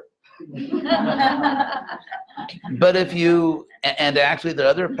right order. But and actually there are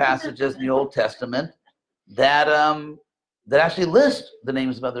other passages in the Old Testament that actually list the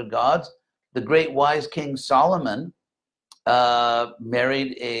names of other gods. The great wise King Solomon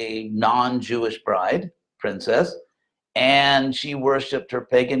married a non-Jewish princess, and she worshipped her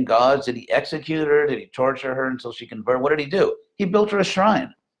pagan gods. Did he execute her? Did he torture her until she converted? What did he do? He built her a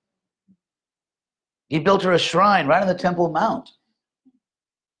shrine. He built her a shrine right on the Temple Mount.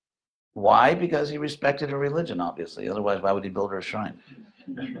 Why? Because he respected her religion, obviously. Otherwise, why would he build her a shrine?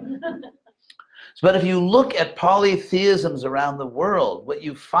 But if you look at polytheisms around the world, what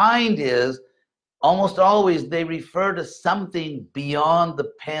you find is almost always they refer to something beyond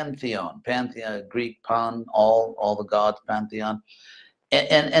the pantheon. Pantheon, Greek pan, all the gods, pantheon.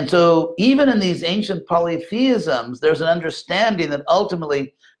 And so even in these ancient polytheisms, there's an understanding that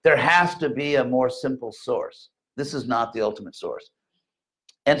ultimately there has to be a more simple source. This is not the ultimate source.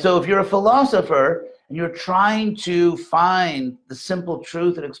 And so if you're a philosopher and you're trying to find the simple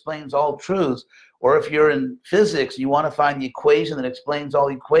truth that explains all truths, or if you're in physics, you want to find the equation that explains all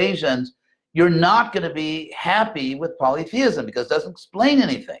equations, you're not going to be happy with polytheism because it doesn't explain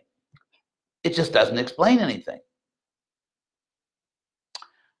anything. It just doesn't explain anything.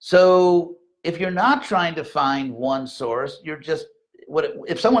 So if you're not trying to find one source, you're just,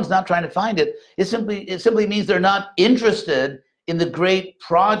 if someone's not trying to find it, it simply means they're not interested in the great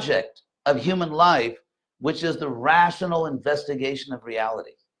project of human life, which is the rational investigation of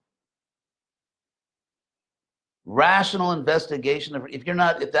reality. Rational investigation of,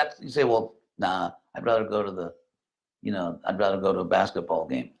 if that, you say, well, nah, I'd rather go to the, I'd rather go to a basketball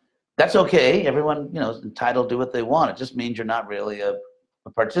game. That's okay. Everyone, is entitled to do what they want. It just means you're not really a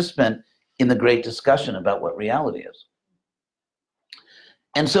participant in the great discussion about what reality is.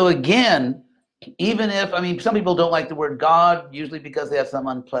 And so again, even if, some people don't like the word God, usually because they have some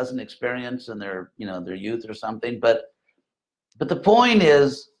unpleasant experience in their, their youth or something. But the point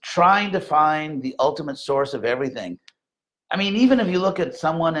is trying to find the ultimate source of everything. Even if you look at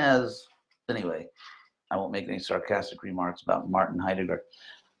someone as, anyway, I won't make any sarcastic remarks about Martin Heidegger.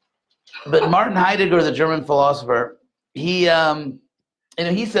 But Martin Heidegger, the German philosopher, he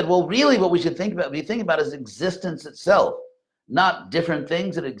said, well, really what we should think about is existence itself. Not different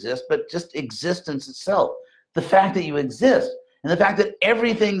things that exist, but just existence itself. The fact that you exist, and the fact that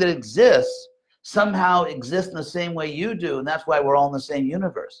everything that exists somehow exists in the same way you do, and that's why we're all in the same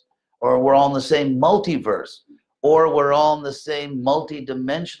universe, or we're all in the same multiverse, or we're all in the same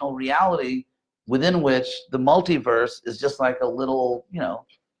multi-dimensional reality within which the multiverse is just like a little,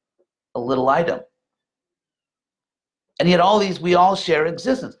 a little item. And yet all these, we all share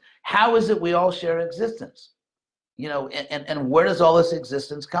existence. How is it we all share existence? And where does all this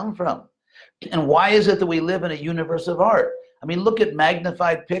existence come from? And why is it that we live in a universe of art? Look at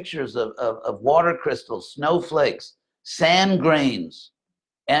magnified pictures of water crystals, snowflakes, sand grains,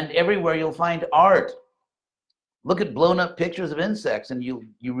 and everywhere you'll find art. Look at blown up pictures of insects, and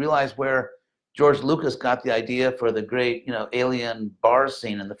you realize where George Lucas got the idea for the great, alien bar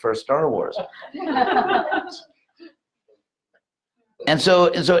scene in the first Star Wars. And so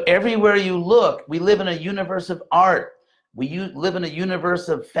everywhere you look, we live in a universe of art. We live in a universe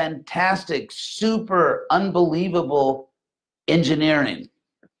of fantastic, super, unbelievable engineering.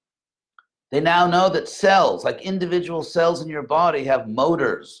 They now know that cells, like individual cells in your body, have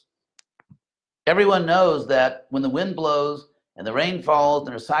motors. Everyone knows that when the wind blows and the rain falls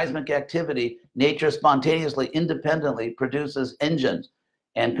and there's seismic activity, nature spontaneously, independently produces engines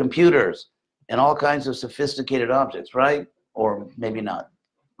and computers and all kinds of sophisticated objects, right? Or maybe not.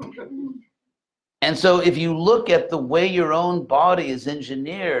 And so if you look at the way your own body is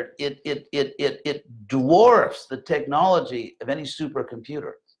engineered, it dwarfs the technology of any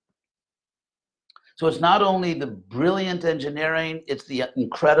supercomputer. So it's not only the brilliant engineering, it's the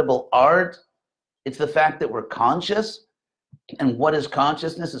incredible art, it's the fact that we're conscious. And what is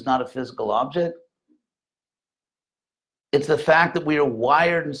consciousness? It's not a physical object. It's the fact that we are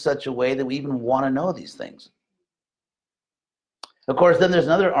wired in such a way that we even want to know these things. Of course, then there's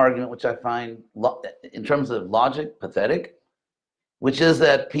another argument which I find, in terms of logic, pathetic, which is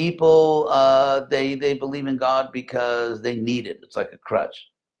that people, they believe in God because they need it. It's like a crutch.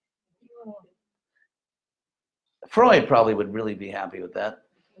 Freud probably would really be happy with that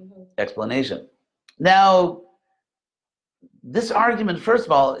explanation. Now, this argument, first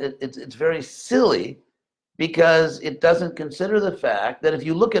of all, it's very silly because it doesn't consider the fact that if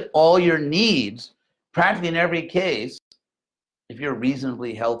you look at all your needs, practically in every case, if you're a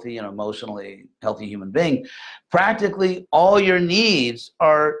reasonably healthy and emotionally healthy human being, practically all your needs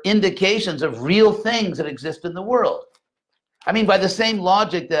are indications of real things that exist in the world. By the same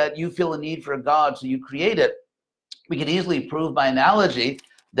logic that you feel a need for a God, so you create it, we can easily prove by analogy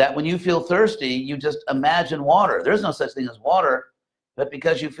that when you feel thirsty, you just imagine water. There's no such thing as water, but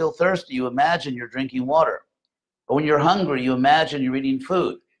because you feel thirsty, you imagine you're drinking water. Or when you're hungry, you imagine you're eating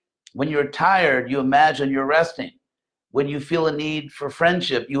food. When you're tired, you imagine you're resting. When you feel a need for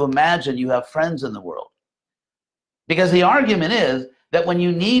friendship, you imagine you have friends in the world. Because the argument is that when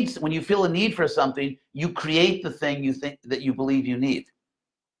you feel a need for something, you create the thing you think that you believe you need.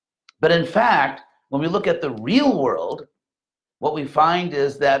 But in fact, when we look at the real world, what we find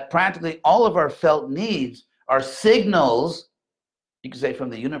is that practically all of our felt needs are signals, you could say from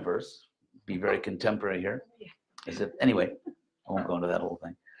the universe, be very contemporary here. Anyway, I won't go into that whole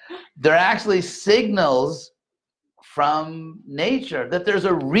thing. They're actually signals from nature that there's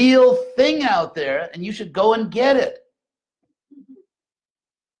a real thing out there and you should go and get it.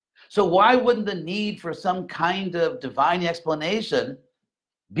 So why wouldn't the need for some kind of divine explanation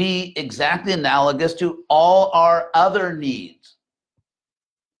be exactly analogous to all our other needs?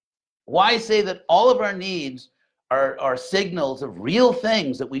 Why say that all of our needs are signals of real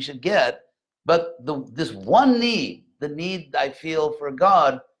things that we should get, but this one need, the need I feel for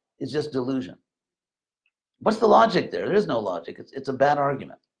God, is just delusion? What's the logic there? There is no logic. It's a bad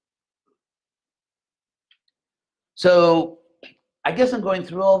argument. So I guess I'm going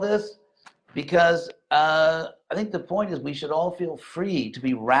through all this because I think the point is we should all feel free to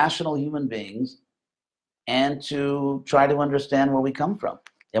be rational human beings and to try to understand where we come from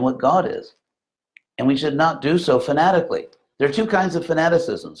and what God is. And we should not do so fanatically. There are two kinds of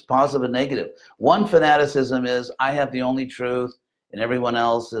fanaticisms, positive and negative. One fanaticism is, I have the only truth and everyone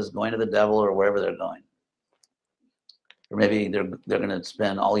else is going to the devil or wherever they're going. Or maybe they're going to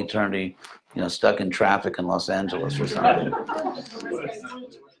spend all eternity, stuck in traffic in Los Angeles or something.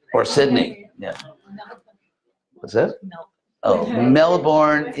 Or Sydney. Yeah. What's that? Oh,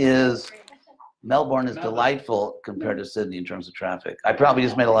 Melbourne is delightful compared to Sydney in terms of traffic. I probably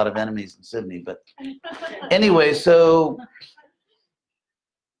just made a lot of enemies in Sydney, but anyway, so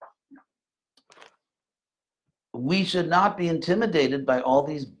we should not be intimidated by all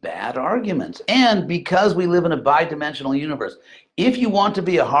these bad arguments. And because we live in a bidimensional universe, if you want to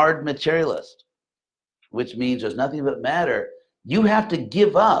be a hard materialist, which means there's nothing but matter, you have to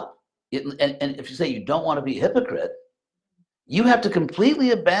give up. And if you say you don't want to be a hypocrite, you have to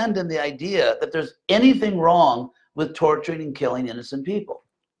completely abandon the idea that there's anything wrong with torturing and killing innocent people.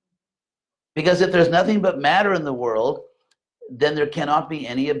 Because if there's nothing but matter in the world, then there cannot be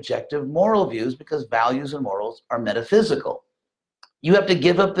any objective moral views, because values and morals are metaphysical. You have to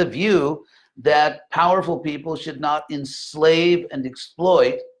give up the view that powerful people should not enslave and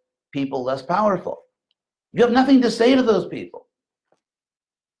exploit people less powerful. You have nothing to say to those people.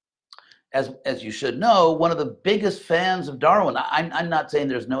 As you should know, one of the biggest fans of Darwin, I'm not saying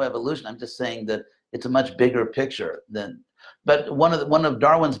there's no evolution, I'm just saying that it's a much bigger picture than, but one of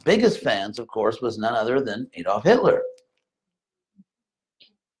Darwin's biggest fans, of course, was none other than Adolf Hitler.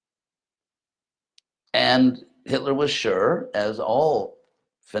 And Hitler was sure, as all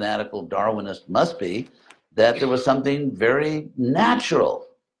fanatical Darwinists must be, that there was something very natural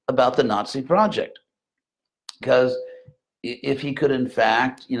about the Nazi project. Because if he could, in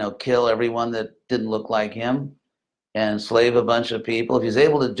fact, kill everyone that didn't look like him and enslave a bunch of people, if he's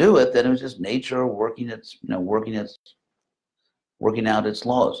able to do it, then it was just nature working out its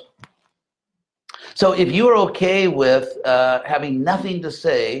laws. So if you are okay with having nothing to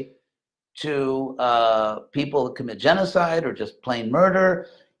say to people that commit genocide or just plain murder,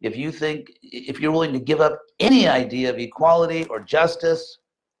 if you're willing to give up any idea of equality or justice,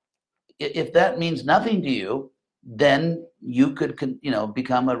 if that means nothing to you, then you could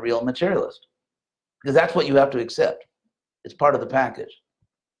become a real materialist, because that's what you have to accept. It's part of the package.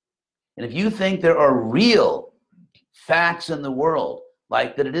 And if you think there are real facts in the world,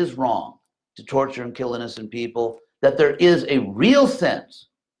 like that it is wrong to torture and kill innocent people, that there is a real sense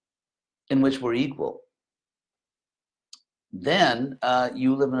in which we're equal, then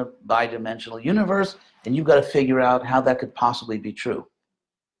you live in a bidimensional universe, and you've got to figure out how that could possibly be true.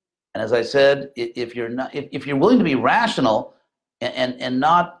 And as I said, if you're willing to be rational and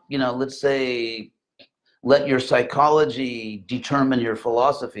not, let's say, let your psychology determine your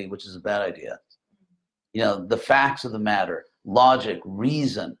philosophy, which is a bad idea. The facts of the matter, logic,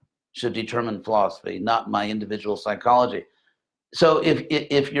 reason should determine philosophy, not my individual psychology. So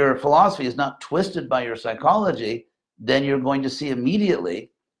if your philosophy is not twisted by your psychology, then you're going to see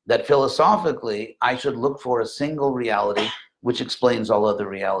immediately that philosophically I should look for a single reality which explains all other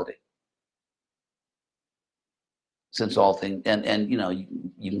reality. Since all things, and you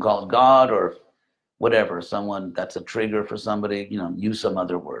can call it God or whatever, someone that's a trigger for somebody, use some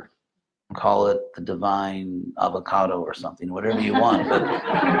other word. Call it the divine avocado or something, whatever you want.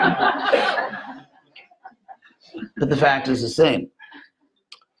 But the fact is the same.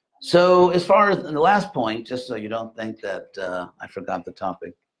 So as far as the last point, just so you don't think that I forgot the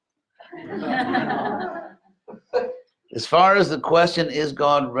topic. As far as the question, is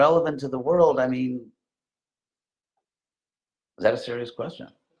God relevant to the world? I mean, is that a serious question?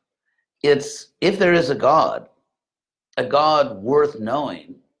 It's, if there is a God worth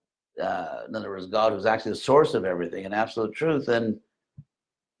knowing, in other words, God who's actually the source of everything and absolute truth, then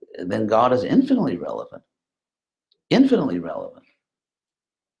God is infinitely relevant. Infinitely relevant.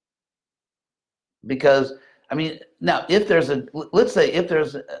 Because, I mean, now, let's say if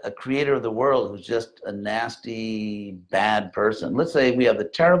there's a creator of the world who's just a nasty, bad person, let's say we have the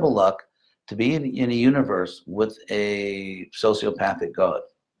terrible luck to be in a universe with a sociopathic God.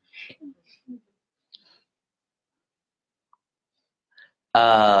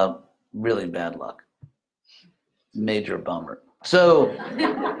 Really bad luck. Major bummer. So,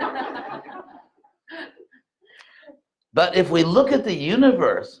 but if we look at the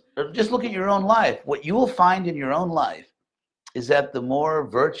universe, or just look at your own life, what you will find in your own life is that the more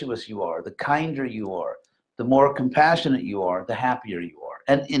virtuous you are, the kinder you are, the more compassionate you are, the happier you are.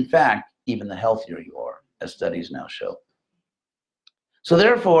 And in fact, even the healthier you are, as studies now show. So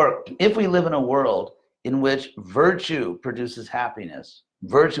therefore, if we live in a world in which virtue produces happiness,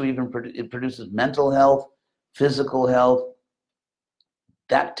 virtue even it produces mental health, physical health,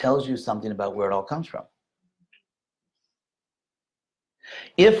 that tells you something about where it all comes from.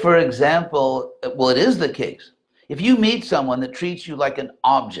 If, for example, well, it is the case, if you meet someone that treats you like an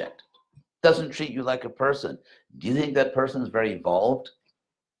object, doesn't treat you like a person, do you think that person is very evolved?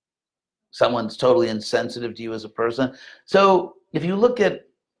 Someone's totally insensitive to you as a person. So if you look at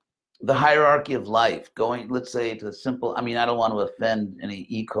the hierarchy of life, going, let's say, to the simple, I mean, I don't want to offend any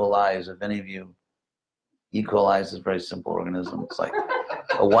E. coli's, if any of you, E. coli is a very simple organism. It's like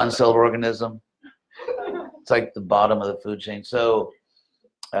a one-celled organism. It's like the bottom of the food chain. So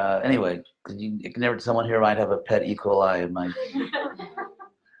anyway, you can never, someone here might have a pet E. coli. It might.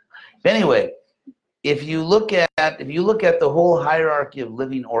 Anyway, if you look at the whole hierarchy of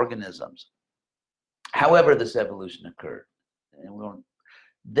living organisms, however this evolution occurred, and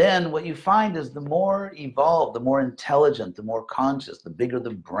then what you find is the more evolved, the more intelligent, the more conscious, the bigger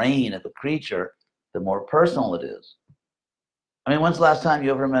the brain of a creature, the more personal it is. I mean, when's the last time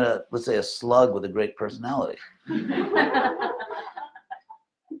you ever met let's say, a slug with a great personality?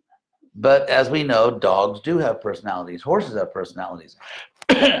 But as we know, dogs do have personalities. Horses have personalities.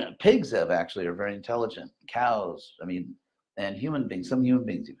 Pigs actually are very intelligent. Cows, I mean, and human beings. Some human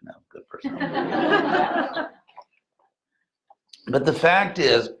beings even have good personalities. But the fact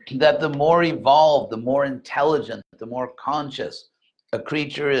is that the more evolved, the more intelligent, the more conscious a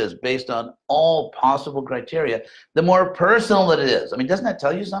creature is based on all possible criteria, the more personal it is. I mean, doesn't that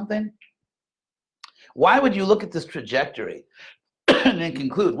tell you something? Why would you look at this trajectory and then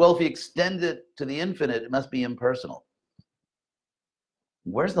conclude, well, if you extend it to the infinite, it must be impersonal?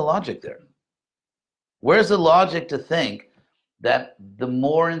 Where's the logic there? Where's the logic to think that the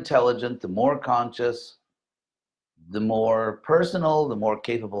more intelligent, the more conscious, the more personal, the more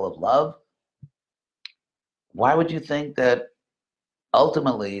capable of love? Why would you think that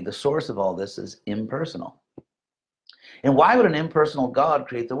ultimately the source of all this is impersonal? And why would an impersonal God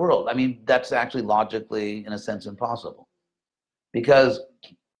create the world? I mean, that's actually logically, in a sense, impossible. Because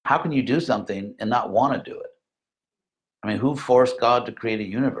how can you do something and not want to do it? I mean, who forced God to create a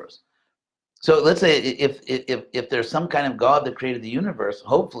universe? So let's say if there's some kind of God that created the universe,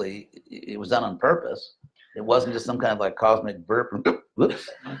 hopefully it was done on purpose. It wasn't just some kind of like cosmic burp. Whoops.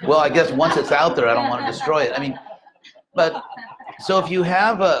 Well, I guess once it's out there, I don't want to destroy it. I mean, but so if you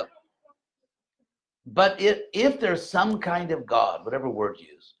have but if there's some kind of God, whatever word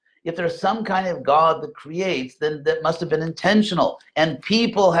you use, if there's some kind of God that creates, then that must have been intentional. And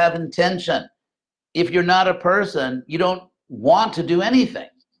people have intention. If you're not a person, you don't want to do anything.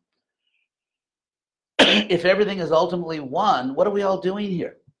 If everything is ultimately one, what are we all doing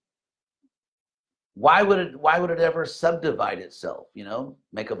here? Why would it ever subdivide itself, you know,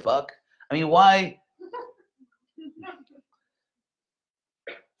 make a buck? I mean, why?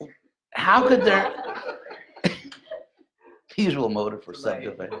 How could there usual motive for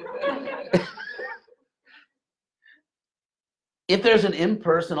subdividing? If there's an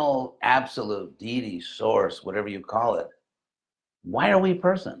impersonal absolute deity, source, whatever you call it, why are we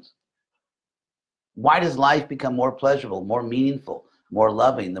persons? Why does life become more pleasurable, more meaningful, more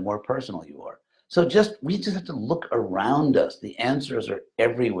loving, the more personal you are? So we just have to look around us. The answers are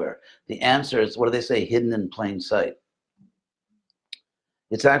everywhere. The answers, what do they say, hidden in plain sight.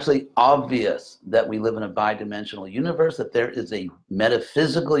 It's actually obvious that we live in a bidimensional universe, that there is a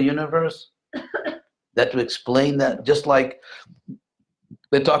metaphysical universe, that to explain that, just like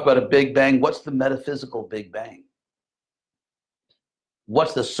they talk about a Big Bang, what's the metaphysical Big Bang?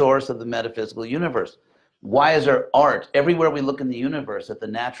 What's the source of the metaphysical universe? Why is there art? Everywhere we look in the universe, at the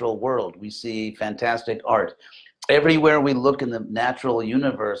natural world, we see fantastic art. Everywhere we look in the natural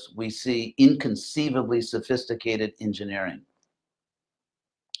universe, we see inconceivably sophisticated engineering.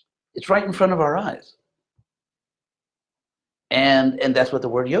 It's right in front of our eyes. And that's what the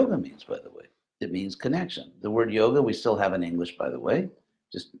word yoga means, by the way. It means connection. The word yoga, we still have in English, by the way.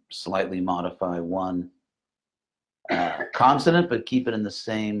 Just slightly modify one consonant, but keep it in the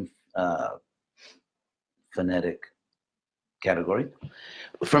same phonetic category.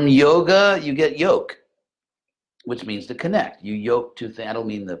 From yoga, you get yoke, which means to connect. You yoke two things. I don't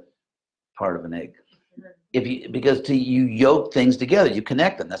mean the part of an egg. Because you yoke things together, you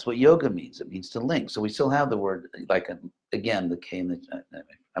connect them. That's what yoga means. It means to link. So we still have the word, like, again, the K and the,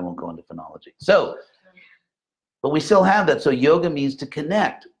 I won't go into phonology. So, but we still have that. So yoga means to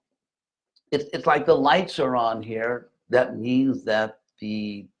connect. It's like the lights are on here. That means that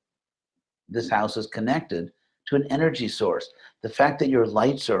this house is connected to an energy source. The fact that your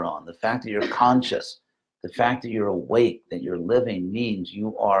lights are on, the fact that you're conscious, the fact that you're awake, that you're living, means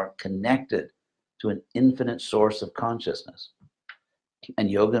you are connected to an infinite source of consciousness. And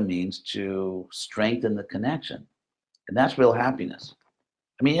yoga means to strengthen the connection. And that's real happiness.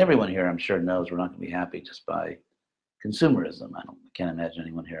 I mean, everyone here, I'm sure, knows we're not going to be happy just by consumerism. I can't imagine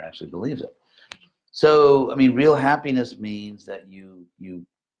anyone here actually believes it. So, I mean, real happiness means that you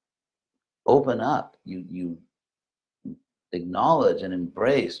open up, you acknowledge and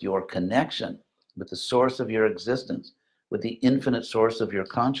embrace your connection with the source of your existence, with the infinite source of your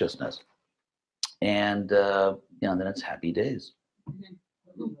consciousness. And then it's happy days.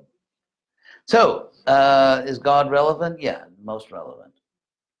 So, is God relevant? Yeah, most relevant.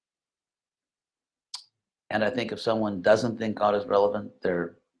 And I think if someone doesn't think God is relevant,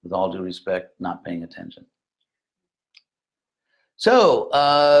 they're, with all due respect, not paying attention. So,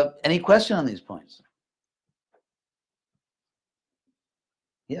 any question on these points?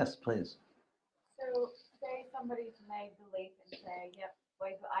 Yes, please. So, say somebody's made belief and say, yep,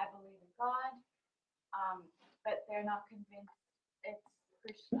 I believe in God, but they're not convinced it's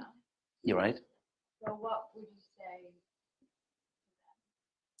Krishna. You're right. So what would you say to them?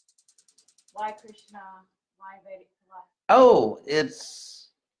 Why Krishna? Why Vedic philosophy? Oh,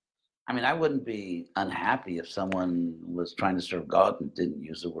 I mean, I wouldn't be unhappy if someone was trying to serve God and didn't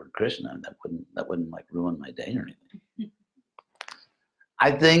use the word Krishna. That wouldn't like ruin my day or anything.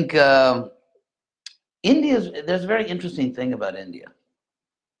 I think there's a very interesting thing about India.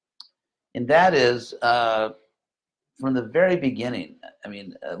 And that is, from the very beginning, I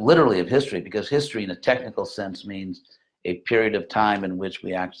mean, literally of history, because history in a technical sense means a period of time in which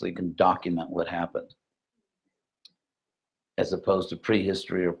we actually can document what happened, as opposed to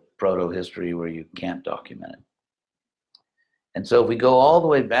prehistory or proto-history where you can't document it. And so if we go all the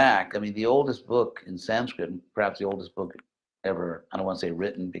way back, I mean, the oldest book in Sanskrit, perhaps the oldest book ever, I don't want to say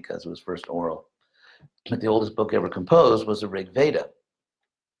written because it was first oral, but the oldest book ever composed was the Rig Veda,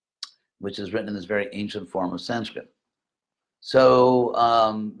 which is written in this very ancient form of Sanskrit. So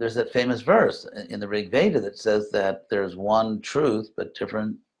there's that famous verse in the Rig Veda that says that there's one truth, but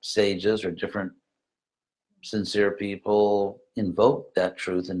different sages or different sincere people invoke that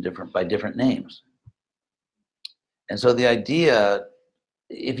truth by different names. And so the idea,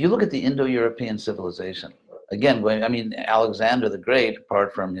 if you look at the Indo-European civilization, again, I mean, Alexander the Great,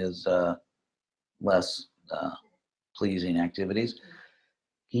 apart from his less pleasing activities,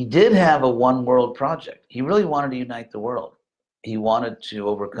 he did have a one world project. He really wanted to unite the world. He wanted to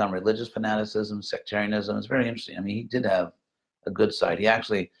overcome religious fanaticism, sectarianism. It's very interesting. I mean, he did have a good side. He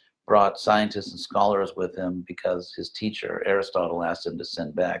actually brought scientists and scholars with him because his teacher, Aristotle, asked him to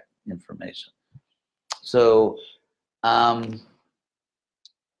send back information. So, so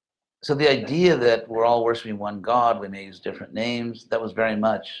the idea that we're all worshiping one God, we may use different names, that was very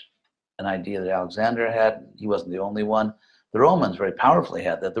much an idea that Alexander had. He wasn't the only one. The Romans very powerfully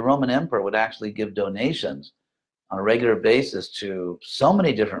had that. The Roman emperor would actually give donations on a regular basis to so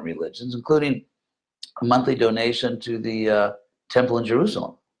many different religions, including a monthly donation to the temple in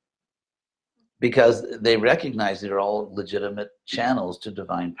Jerusalem, because they recognize they're all legitimate channels to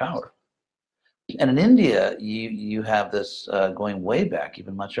divine power. And in India, you have this going way back,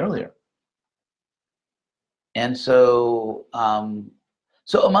 even much earlier. And so,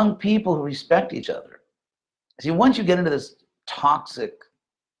 so among people who respect each other, see, once you get into this toxic,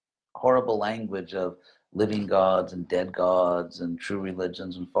 horrible language of living gods and dead gods and true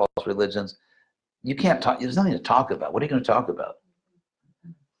religions and false religions, you can't talk. There's nothing to talk about. What are you going to talk about?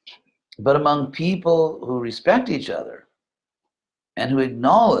 But among people who respect each other and who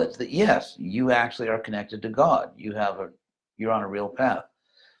acknowledge that, yes, you actually are connected to God, you're on a real path,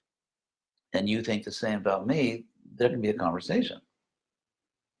 and you think the same about me, there can be a conversation.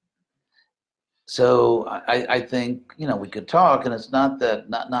 So I think, we could talk, and it's not that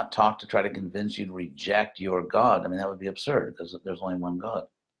not talk to try to convince you to reject your God. I mean, that would be absurd. There's only one God.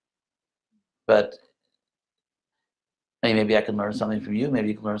 But maybe I can learn something from you. Maybe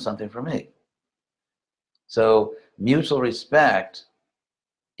you can learn something from me. So mutual respect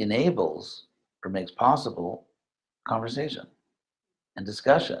enables or makes possible conversation and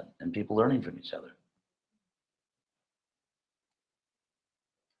discussion and people learning from each other.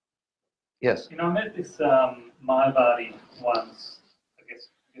 Yes. I met this Mayabadi once. I guess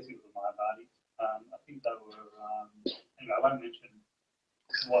he was a I think they were, anyway, I won't mention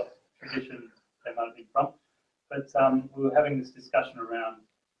what tradition they might have been from, but we were having this discussion around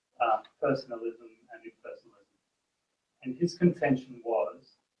personalism and impersonalism. And his contention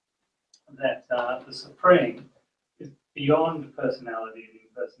was that the supreme is beyond personality and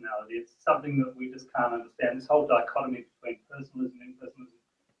impersonality. It's something that we just can't understand. This whole dichotomy between personalism and impersonalism,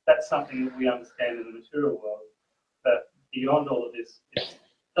 that's something that we understand in the material world. But beyond all of this, it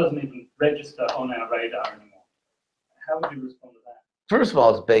doesn't even register on our radar anymore. How would you respond to that? First of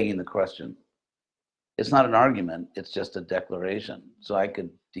all, it's begging the question. It's not an argument, it's just a declaration. So I could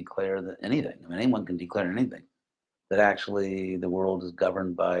declare that anything, I mean, anyone can declare anything, that actually the world is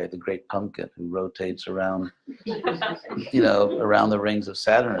governed by the great pumpkin who rotates around, you know, around the rings of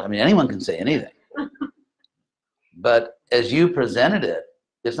Saturn. I mean, anyone can say anything. But as you presented it,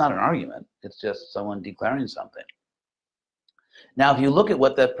 it's not an argument, it's just someone declaring something. Now, if you look at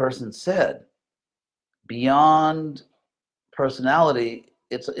what that person said, beyond personality,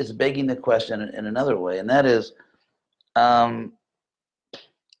 it's begging the question in another way, and that is,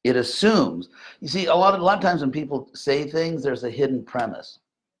 it assumes, you see, a lot of times when people say things, there's a hidden premise.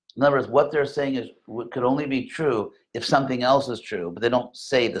 In other words, what they're saying is could only be true if something else is true, but they don't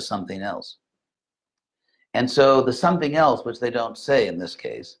say the something else. And so the something else, which they don't say in this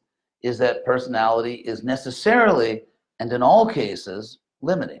case, is that personality is necessarily, and in all cases,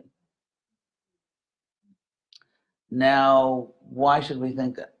 limiting. Now, why should we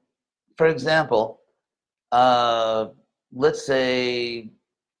think that? For example, let's say,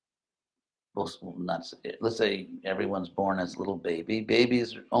 let's say everyone's born as a little baby.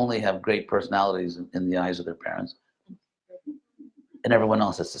 Babies only have great personalities in the eyes of their parents. And everyone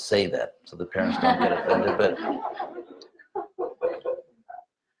else has to say that, so the parents don't get offended.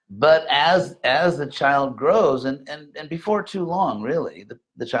 But as the child grows, and before too long, really,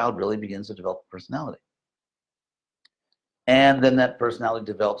 the child really begins to develop personality. And then that personality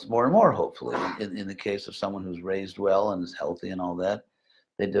develops more and more, hopefully. In the case of someone who's raised well and is healthy and all that,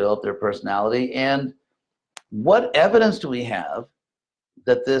 they develop their personality. And what evidence do we have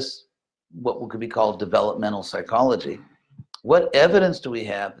that this, what could be called developmental psychology, what evidence do we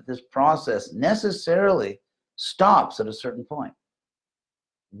have that this process necessarily stops at a certain point?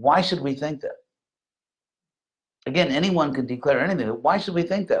 Why should we think that? Again, anyone can declare anything, but why should we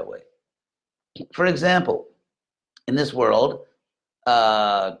think that way? For example, in this world,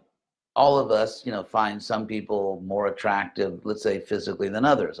 all of us, you know, find some people more attractive, let's say physically, than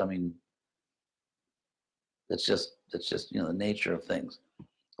others. I mean, it's just you know, the nature of things.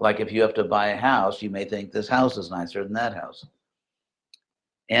 Like if you have to buy a house, you may think this house is nicer than that house.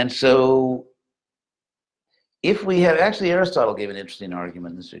 And so if we have, actually Aristotle gave an interesting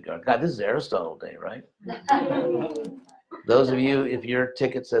argument in this regard. God, this is Aristotle Day, right? Those of you, if your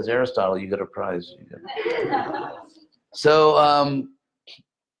ticket says Aristotle, you get a prize. So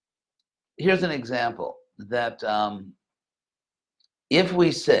here's an example that if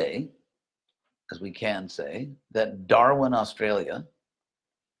we say, as we can say, that Darwin, Australia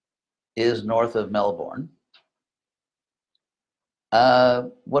is north of Melbourne,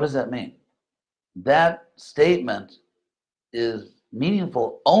 what does that mean? That statement is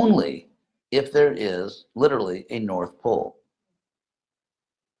meaningful only if there is literally a North Pole.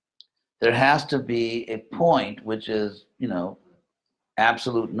 There has to be a point which is, you know,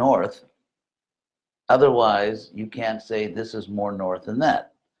 absolute north. Otherwise, you can't say this is more north than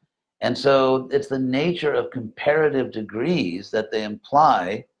that. And so it's the nature of comparative degrees that they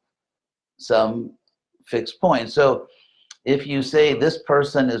imply some fixed point. So if you say this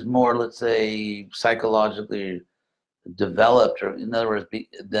person is more, let's say, psychologically developed, or in other words,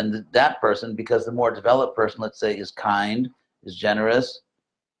 than that person, because the more developed person, let's say, is kind, is generous,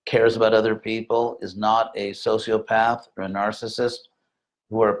 cares about other people, is not a sociopath or a narcissist,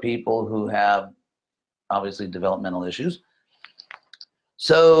 who are people who have obviously developmental issues.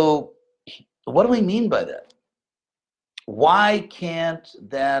 So what do we mean by that? Why can't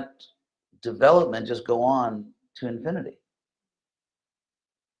that development just go on to infinity?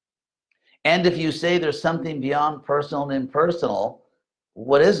 And if you say there's something beyond personal and impersonal,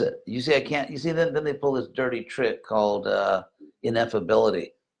 what is it? You say I can't, you see, then they pull this dirty trick called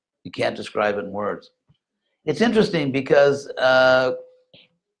ineffability. You can't describe it in words. It's interesting because,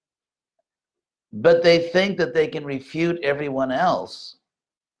 but they think that they can refute everyone else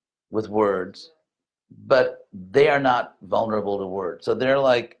with words, but they are not vulnerable to words. So they're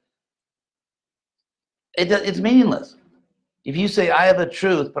like, it's meaningless. If you say, I have a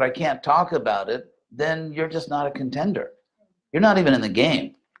truth, but I can't talk about it, then you're just not a contender. You're not even in the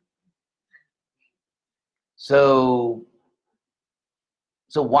game. So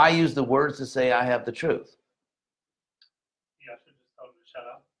So why use the words to say I have the truth? Yeah, I should just tell them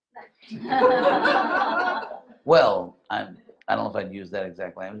to shut up. Well, I don't know if I'd use that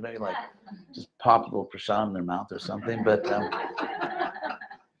exact language. Maybe like just pop a little prashad in their mouth or something. But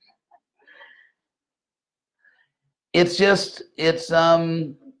it's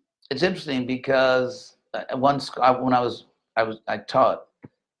interesting because once when I taught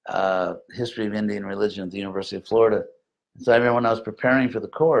history of Indian religion at the University of Florida. So I remember when I was preparing for the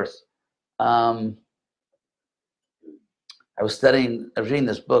course, I was reading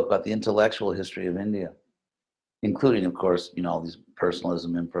this book about the intellectual history of India, including, of course, all these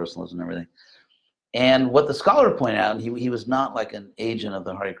personalism, impersonalism, and everything. And what the scholar pointed out, and he was not like an agent of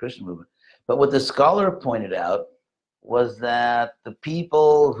the Hare Krishna movement, but what the scholar pointed out was that the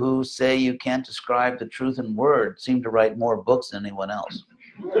people who say you can't describe the truth in words seem to write more books than anyone else.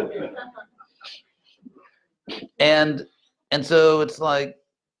 And so it's like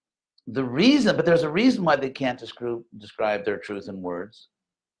but there's a reason why they can't describe their truth in words,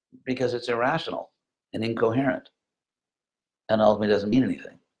 because it's irrational and incoherent and ultimately doesn't mean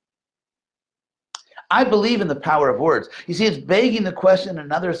anything. I believe in the power of words. You see, it's begging the question in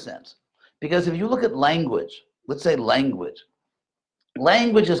another sense, because if you look at language, let's say language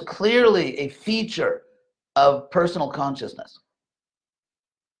is clearly a feature of personal consciousness.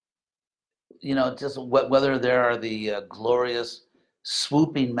 Just whether there are the glorious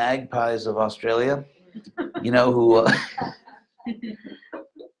swooping magpies of Australia, who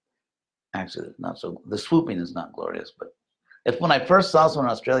actually not so. The swooping is not glorious, but when I first saw someone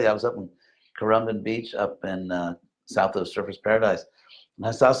in Australia, I was up in Currumbin Beach, up in south of Surfers Paradise, and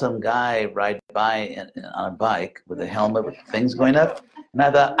I saw some guy ride by on a bike with a helmet with things going up, and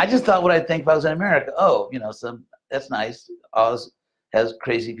I just thought what I'd think if I was in America. Oh, that's nice. Oz has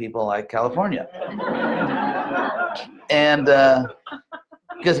crazy people like California. And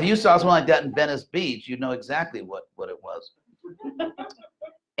because if you saw someone like that in Venice Beach, you'd know exactly what it was.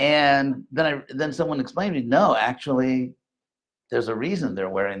 And then someone explained to me, no, actually, there's a reason they're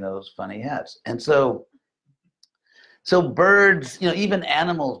wearing those funny hats. And so birds, even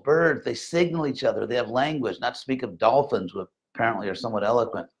animals, birds, they signal each other. They have language, not to speak of dolphins, who apparently are somewhat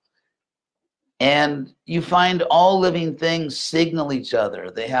eloquent. And you find all living things signal each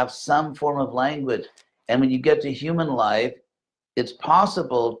other. They have some form of language. And when you get to human life, it's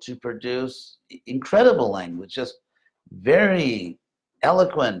possible to produce incredible language, just very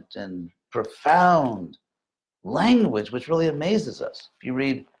eloquent and profound language, which really amazes us. If you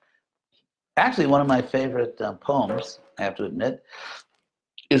read, actually, one of my favorite poems, I have to admit,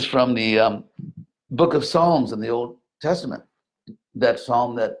 is from the Book of Psalms in the Old Testament. That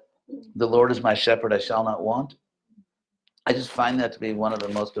psalm that the Lord is my shepherd, I shall not want. I just find that to be one of the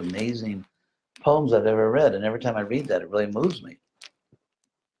most amazing poems I've ever read. And every time I read that, it really moves me.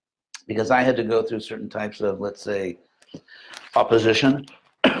 Because I had to go through certain types of, let's say, opposition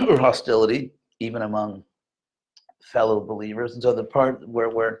or hostility, even among fellow believers. And so the part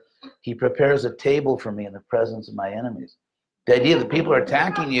where he prepares a table for me in the presence of my enemies. The idea that people are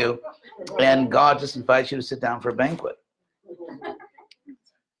attacking you and God just invites you to sit down for a banquet.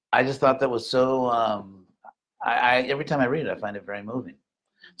 I just thought that was so, every time I read it, I find it very moving.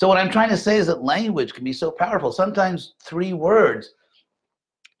 So what I'm trying to say is that language can be so powerful. Sometimes 3 words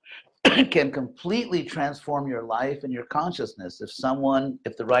can completely transform your life and your consciousness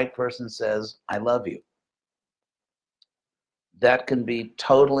if the right person says, I love you. That can be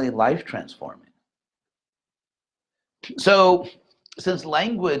totally life transforming. So since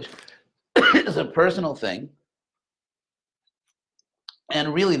language is a personal thing,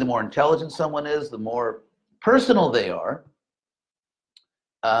 and really the more intelligent someone is, the more personal they are,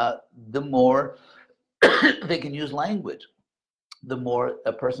 the more they can use language. The more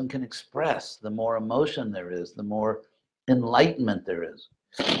a person can express, the more emotion there is, the more enlightenment there is.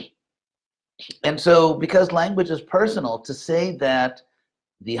 And so because language is personal, to say that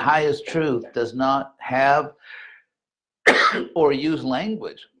the highest truth does not have or use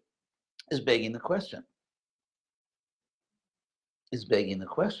language is begging the question. Is begging the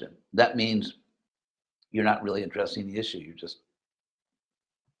question. That means you're not really addressing the issue. You're just...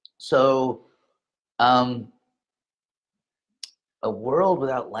 So, a world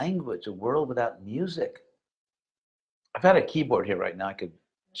without language, a world without music. I've had a keyboard here right now. I could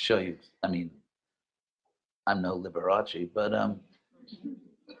show you. I mean, I'm no Liberace, but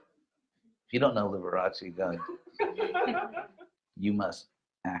if you don't know Liberace, God, you must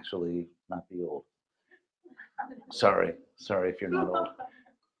actually not be old. Sorry if you're not old.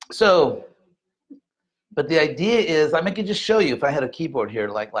 So, but the idea is, I could just show you if I had a keyboard here,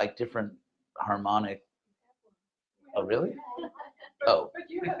 like different harmonic. Oh, really? Oh. But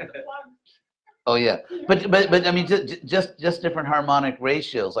you have the plug. Oh yeah, but I mean, just different harmonic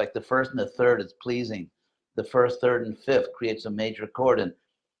ratios. Like the first and the third is pleasing. The first, third, and fifth creates a major chord. And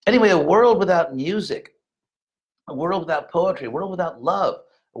anyway, a world without music, a world without poetry, a world without love,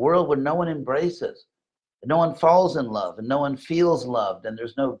 a world where no one embraces, no one falls in love, and no one feels loved, and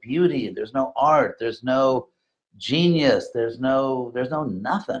there's no beauty, and there's no art, there's no genius, there's no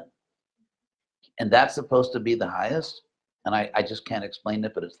nothing. And that's supposed to be the highest. And I just can't explain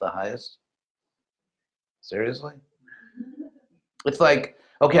it, but it's the highest. Seriously? It's like,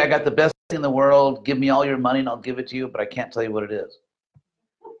 okay, I got the best thing in the world. Give me all your money and I'll give it to you, but I can't tell you what it is.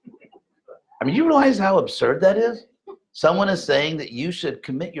 I mean, you realize how absurd that is? Someone is saying that you should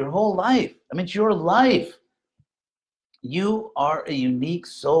commit your whole life. I mean, it's your life. You are a unique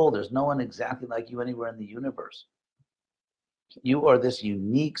soul. There's no one exactly like you anywhere in the universe. You are this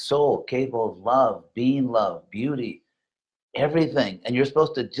unique soul capable of love, being love, beauty, everything. And you're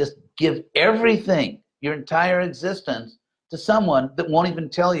supposed to just give everything, your entire existence, to someone that won't even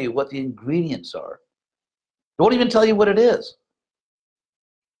tell you what the ingredients are. They won't even tell you what it is.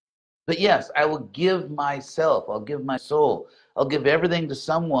 But yes, I will give myself, I'll give my soul, I'll give everything to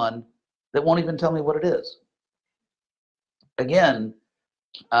someone that won't even tell me what it is. Again,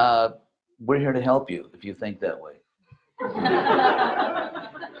 we're here to help you if you think that way.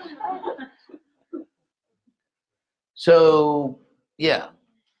 So, yeah.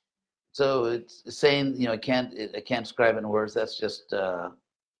 So it's saying, you know, I can't describe it in words. That's just, no,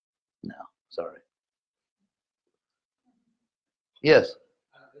 sorry. Yes.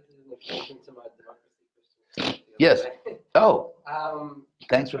 This is an extension to my democracy question. Yes. Oh,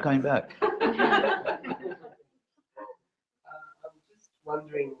 thanks for coming back. I'm just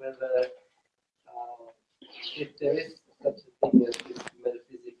wondering whether if there is such a thing as this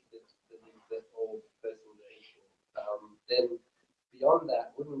metaphysic that believes that all persons are equal, then beyond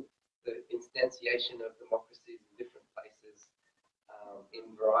that, wouldn't the instantiation of democracies in different places in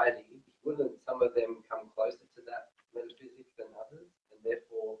variety, wouldn't some of them come closer to that metaphysic than others? And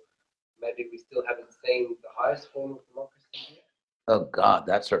therefore, maybe we still haven't seen the highest form of democracy yet? Oh God,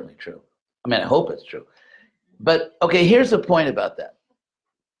 that's certainly true. I mean, I hope it's true. But okay, here's the point about that.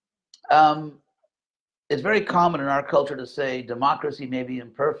 It's very common in our culture to say democracy may be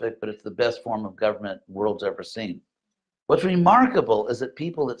imperfect, but it's the best form of government the world's ever seen. What's remarkable is that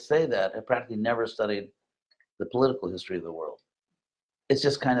people that say that have practically never studied the political history of the world. It's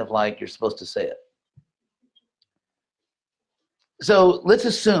just kind of like you're supposed to say it. So let's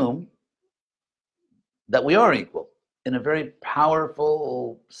assume that we are equal in a very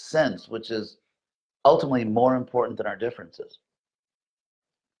powerful sense, which is ultimately more important than our differences.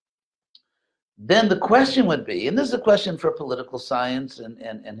 Then the question would be, and this is a question for political science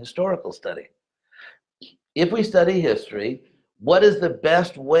and historical study. If we study history, what is the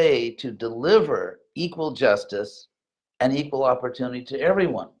best way to deliver equal justice and equal opportunity to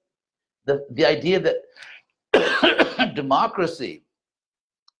everyone? The idea that democracy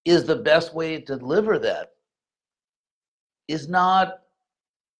is the best way to deliver that is not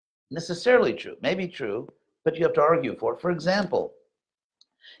necessarily true. Maybe true, but you have to argue for it. For example,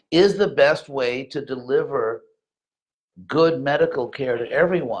 is the best way to deliver good medical care to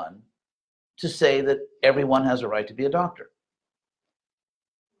everyone to say that everyone has a right to be a doctor?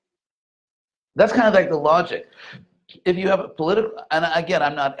 That's kind of like the logic. If you have a political, and again,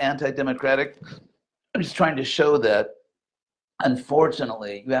 I'm not anti-democratic, I'm just trying to show that,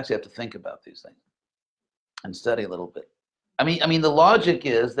 unfortunately, you actually have to think about these things and study a little bit. I mean, the logic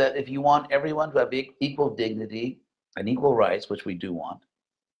is that if you want everyone to have equal dignity and equal rights, which we do want,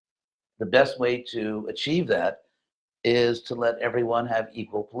 the best way to achieve that is to let everyone have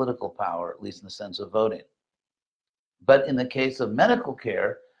equal political power, at least in the sense of voting. But in the case of medical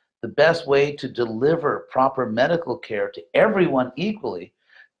care, the best way to deliver proper medical care to everyone equally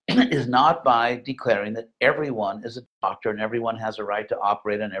is not by declaring that everyone is a doctor and everyone has a right to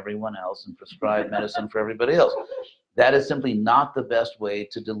operate on everyone else and prescribe medicine for everybody else. That is simply not the best way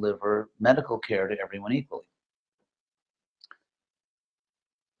to deliver medical care to everyone equally.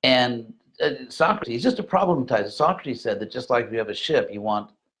 And Socrates, just to problematize it, Socrates said that just like if you have a ship, you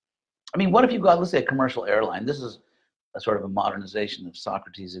want, I mean, what if you got, let's say, a commercial airline? This is a sort of a modernization of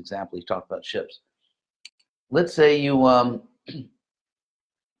Socrates' example. He talked about ships. Let's say you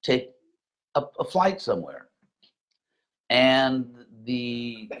take a flight somewhere, and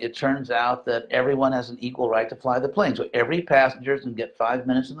it turns out that everyone has an equal right to fly the plane. So every passenger can get 5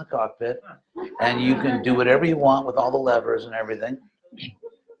 minutes in the cockpit, and you can do whatever you want with all the levers and everything.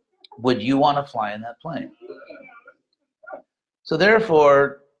 Would you want to fly in that plane? So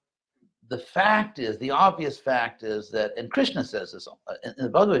therefore, the fact is, the obvious fact is that, and Krishna says this, in the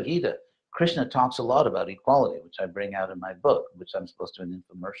Bhagavad Gita, Krishna talks a lot about equality, which I bring out in my book, which I'm supposed to do an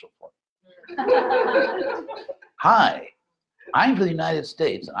infomercial for. Hi, I'm from the United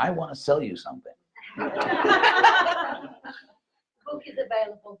States, and I want to sell you something. Book is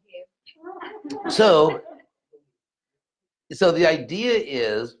available here. So the idea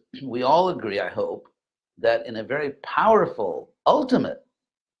is, we all agree, I hope, that in a very powerful, ultimate,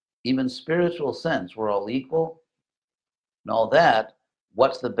 even spiritual sense, we're all equal and all that.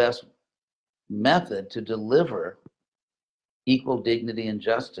 What's the best method to deliver equal dignity and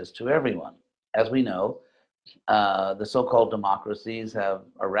justice to everyone? As we know, the so-called democracies are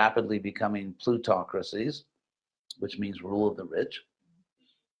rapidly becoming plutocracies, which means rule of the rich,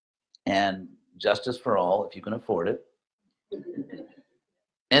 and justice for all, if you can afford it,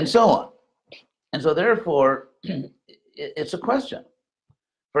 and so on. And so therefore, it's a question.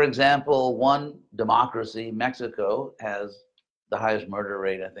 For example, one democracy, Mexico, has the highest murder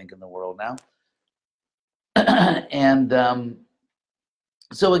rate, I think, in the world now. And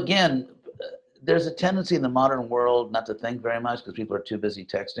so again, there's a tendency in the modern world not to think very much because people are too busy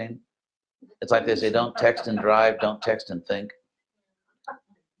texting. It's like they say, don't text and drive, don't text and think.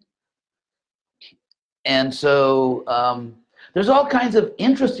 And so there's all kinds of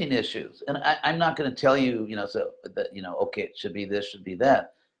interesting issues. And I'm not going to tell you, so that, okay, it should be this, should be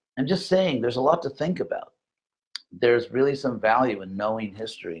that. I'm just saying there's a lot to think about. There's really some value in knowing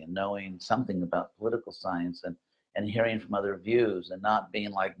history and knowing something about political science and hearing from other views and not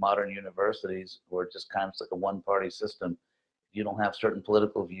being like modern universities where it's just kind of like a one-party system. If you don't have certain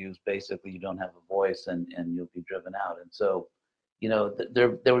political views, basically you don't have a voice and you'll be driven out. And so,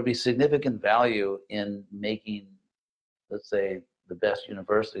 there would be significant value in making, let's say, the best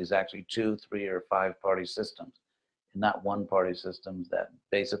universities actually 2, 3, or 5-party systems, and not one-party systems that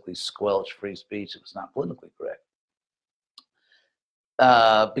basically squelch free speech if it's not politically correct.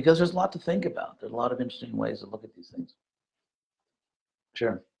 Because there's a lot to think about. There's a lot of interesting ways to look at these things.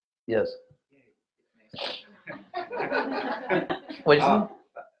 Sure. Yes. What did you say?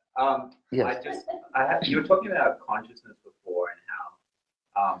 Yes. You were talking about consciousness before and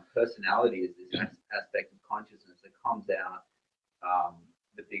how personality is this aspect of consciousness that comes out.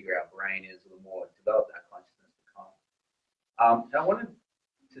 The bigger our brain is, the more developed our consciousness becomes. And I wanted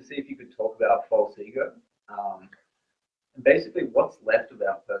to see if you could talk about false ego. And basically, what's left of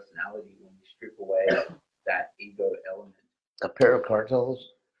our personality when we strip away that ego element? A pair of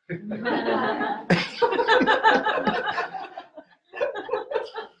cartels?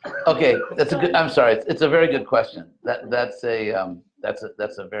 Okay, that's a good. I'm sorry. It's a very good question. That's a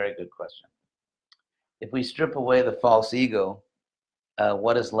very good question. If we strip away the false ego,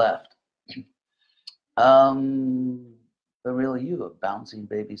 what is left? The real you, a bouncing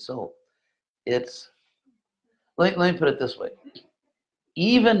baby soul. Let me put it this way.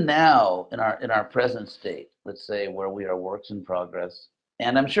 Even now, in our present state, let's say where we are works in progress,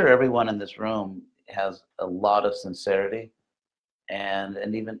 and I'm sure everyone in this room has a lot of sincerity and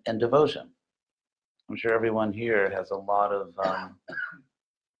devotion. I'm sure everyone here has a lot of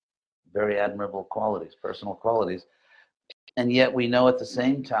very admirable qualities, personal qualities, and yet we know at the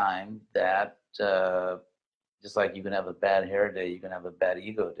same time that just like you can have a bad hair day, you can have a bad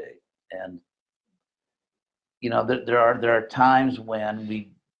ego day, and there are times when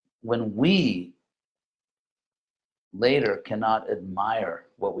we later cannot admire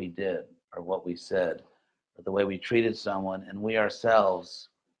what we did or what we said or the way we treated someone, and we ourselves,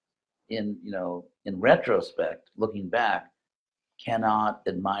 in retrospect, looking back, cannot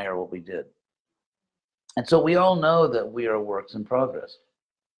admire what we did. And so we all know that we are works in progress.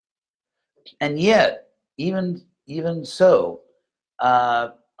 And yet, even so,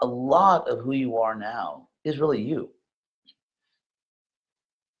 a lot of who you are now is really you.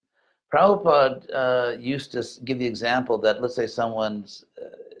 Prabhupada used to give the example that, let's say someone's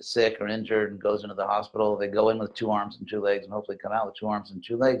sick or injured and goes into the hospital, they go in with 2 arms and 2 legs and hopefully come out with 2 arms and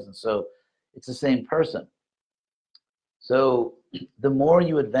 2 legs, and so it's the same person. So the more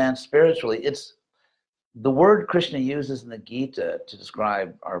you advance spiritually, it's the word Krishna uses in the Gita to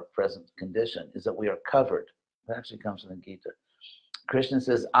describe our present condition is that we are covered. That actually comes from the Gita. Krishna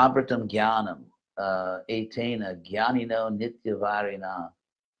says, Abratam Jnanam, Etena Jnanino Nityavarina.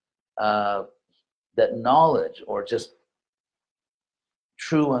 That knowledge, or just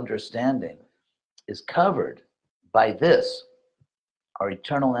true understanding, is covered by this, our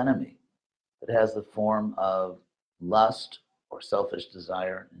eternal enemy, that has the form of lust or selfish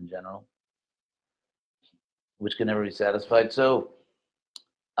desire in general, which can never be satisfied. So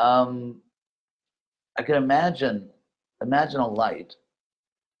I can imagine a light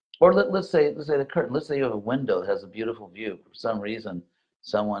Or let's say the curtain. Let's say you have a window that has a beautiful view. For some reason,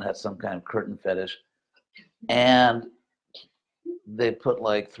 someone has some kind of curtain fetish, and they put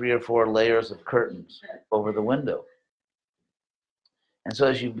like 3 or 4 layers of curtains over the window. And so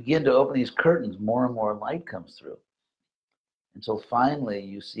as you begin to open these curtains, more and more light comes through, until finally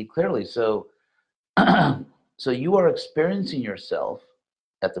you see clearly. So, so you are experiencing yourself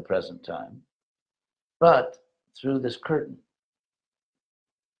at the present time, but through this curtain.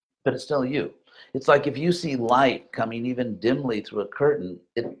 But it's still you. It's like if you see light coming even dimly through a curtain,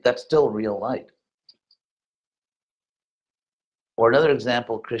 that's still real light. Or another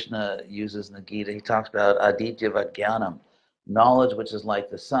example Krishna uses in the Gita, he talks about aditya vajnanam, knowledge which is like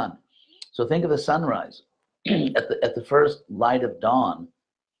the sun. So think of the sunrise. At the first light of dawn,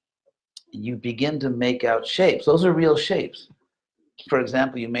 you begin to make out shapes. Those are real shapes. For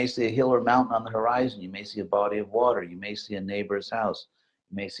example, you may see a hill or mountain on the horizon. You may see a body of water. You may see a neighbor's house.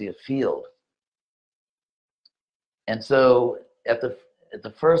 You may see a field. And so at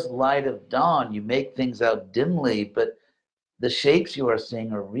the first light of dawn, you make things out dimly, but the shapes you are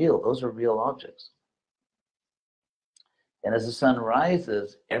seeing are real. Those are real objects. And as the sun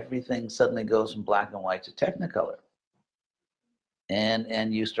rises, everything suddenly goes from black and white to technicolor.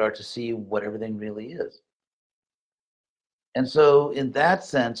 And you start to see what everything really is. And so in that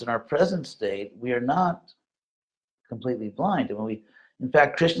sense, in our present state, we are not completely blind. And in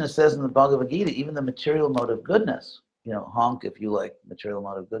fact, Krishna says in the Bhagavad Gita, even the material mode of goodness, honk if you like material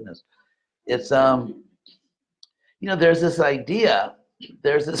mode of goodness. It's, there's this idea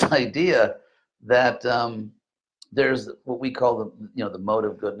that there's what we call the mode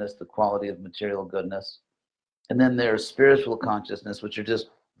of goodness, the quality of material goodness. And then there's spiritual consciousness, which are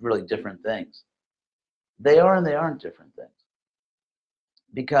just really different things. They are and they aren't different things.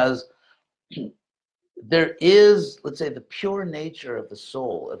 Because there is, let's say, the pure nature of the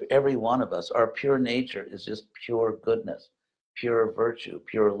soul of every one of us. Our pure nature is just pure goodness, pure virtue,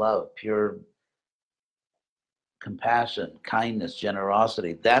 pure love, pure compassion, kindness,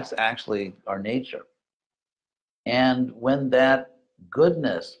 generosity. That's actually our nature. And when that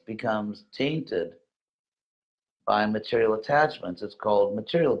goodness becomes tainted by material attachments, it's called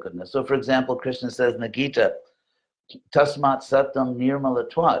material goodness. So for example, Krishna says in the Gita, tasmat sattvam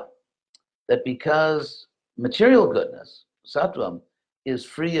nirmalatvat, that because material goodness, sattvam, is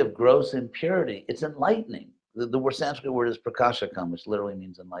free of gross impurity, it's enlightening. The Sanskrit word is prakashakam, which literally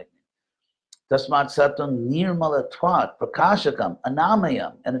means enlightening. Tasmat sattvam nirmalatvat, prakashakam,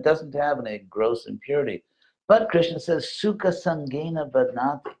 anamayam, and it doesn't have any gross impurity. But Krishna says, sukha sangena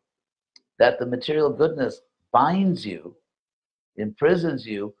vadnati, that the material goodness binds you, imprisons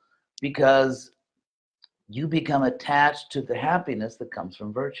you, because you become attached to the happiness that comes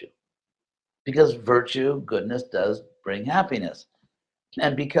from virtue. Because virtue, goodness, does bring happiness.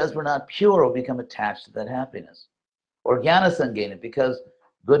 And because we're not pure, we become attached to that happiness. Or jnana sangena, because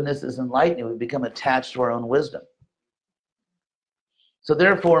goodness is enlightening, we become attached to our own wisdom. So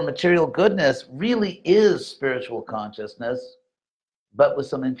therefore, material goodness really is spiritual consciousness, but with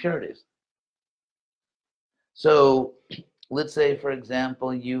some impurities. So let's say, for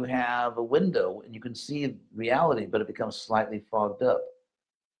example, you have a window and you can see reality, but it becomes slightly fogged up.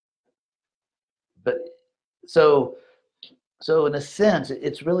 But so in a sense,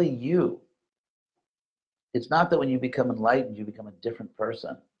 it's really you. It's not that when you become enlightened, you become a different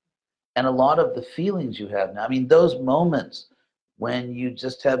person. And a lot of the feelings you have now, those moments when you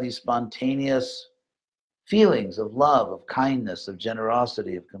just have these spontaneous feelings of love, of kindness, of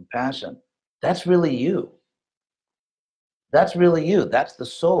generosity, of compassion, that's really you. That's really you. That's the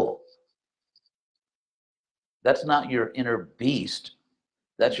soul. That's not your inner beast.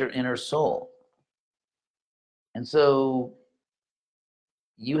 That's your inner soul. And so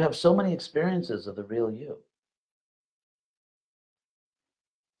you have so many experiences of the real you.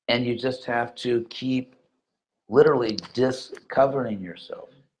 And you just have to keep literally discovering yourself,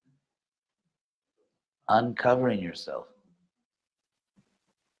 uncovering yourself.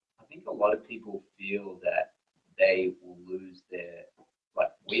 I think a lot of people feel that they will lose their,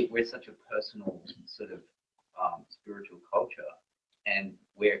 we're such a personal sort of spiritual culture, and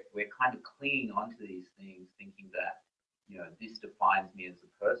we're kind of clinging onto these things, thinking that this defines me as a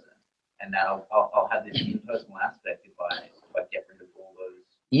person, and that I'll have this impersonal aspect if I get rid of all those.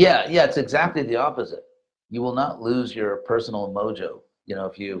 Yeah, it's exactly the opposite. You will not lose your personal mojo.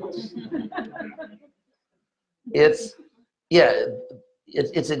 If you, it's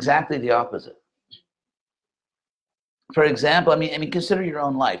exactly the opposite. For example, consider your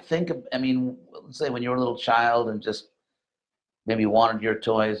own life. Think of, let's say when you were a little child and just maybe wanted your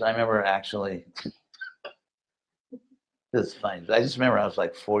toys. I remember actually, This is funny. I just remember I was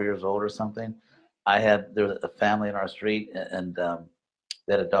like 4 years old or something. There was a family in our street, and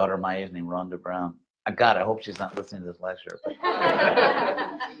they had a daughter my age named Rhonda Brown. God, I hope she's not listening to this lecture.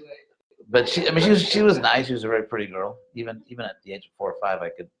 But she was nice. She was a very pretty girl. Even at the age of 4 or 5,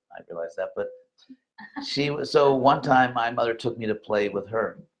 I realized that. But so one time my mother took me to play with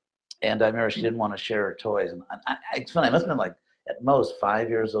her, and I remember she didn't want to share her toys. And it's funny. I must have been like at most 5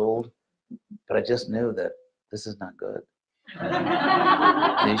 years old, but I just knew that this is not good.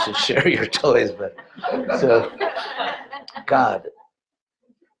 You should share your toys. But so, God,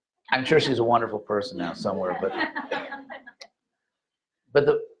 I'm sure she's a wonderful person now somewhere. But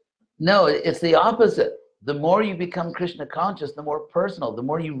no, it's the opposite. The more you become Krishna conscious, the more personal, the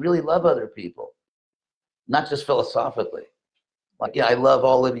more you really love other people, not just philosophically. Like, yeah, I love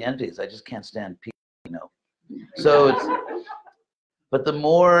all living entities. I just can't stand people, So but the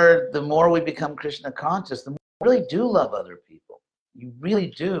more we become Krishna conscious, the more we really do love other people. You really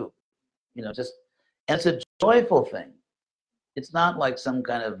do, and it's a joyful thing. It's not like some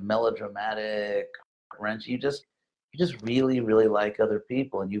kind of melodramatic wrench. You just really, really like other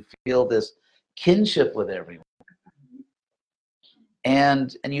people, and you feel this kinship with everyone.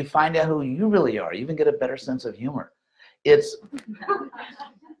 And you find out who you really are. You even get a better sense of humor.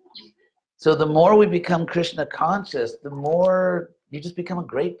 So the more we become Krishna conscious, the more you just become a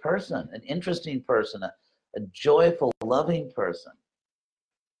great person, an interesting person, a joyful, loving person.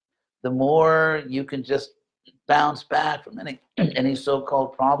 The more you can just bounce back from any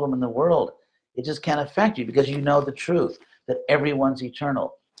so-called problem in the world. It just can't affect you because you know the truth, that everyone's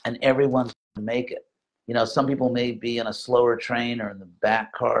eternal and everyone's going to make it. Some people may be in a slower train or in the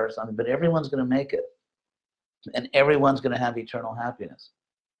back car or something, but everyone's going to make it. And everyone's going to have eternal happiness.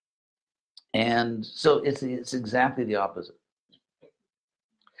 And so it's exactly the opposite.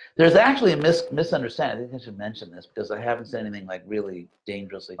 There's actually a misunderstanding. I think I should mention this because I haven't said anything like really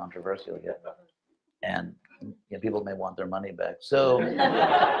dangerously controversial yet. And people may want their money back. So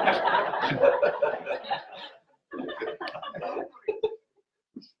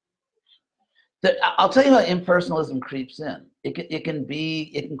I'll tell you how impersonalism creeps in. It can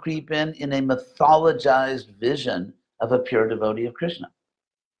creep in a mythologized vision of a pure devotee of Krishna,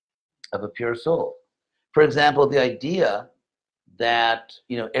 of a pure soul. For example, the idea that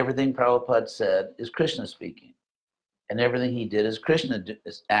everything Prabhupada said is Krishna speaking, and everything he did is Krishna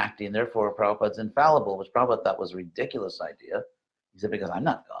is acting. Therefore, Prabhupada's infallible, which Prabhupada thought was a ridiculous idea. He said, because I'm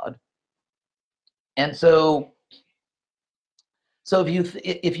not God. And so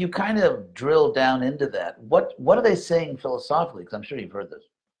if you kind of drill down into that, what are they saying philosophically? Because I'm sure you've heard this.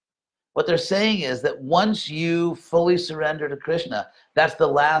 What they're saying is that once you fully surrender to Krishna, that's the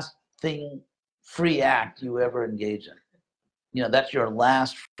last free act you ever engage in. That's your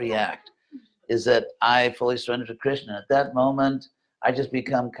last free act, is that I fully surrender to Krishna. At that moment, I just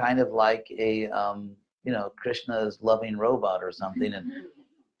become kind of like a, Krishna's loving robot or something.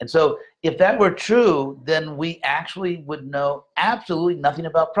 And so if that were true, then we actually would know absolutely nothing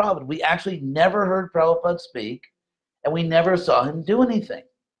about Prabhupada. We actually never heard Prabhupada speak, and we never saw him do anything.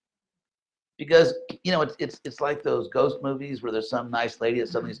 Because, it's like those ghost movies where there's some nice lady that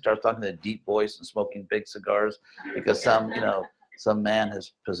suddenly starts talking in a deep voice and smoking big cigars because some man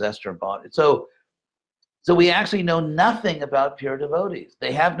has possessed her body. So we actually know nothing about pure devotees.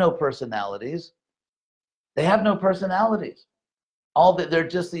 They have no personalities. They're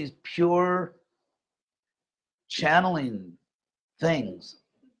just these pure channeling things.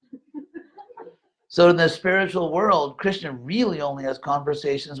 So in the spiritual world, Krishna really only has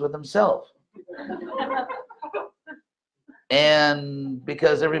conversations with himself. And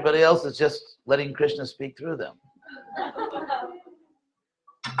because everybody else is just letting Krishna speak through them.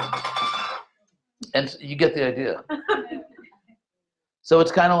 And you get the idea. So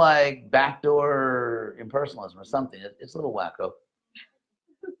it's kind of like backdoor impersonalism or something. It's a little wacko.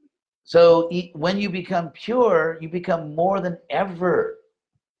 So when you become pure, you become more than ever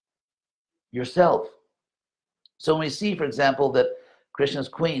yourself. So when we see, for example, that Krishna's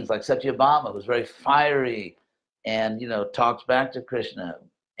queens, like Satyabhama, who's very fiery and, talks back to Krishna,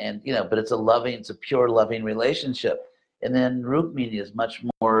 and, but it's a pure loving relationship. And then Rukmini is much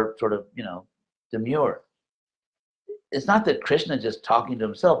more sort of, demure. It's not that Krishna is just talking to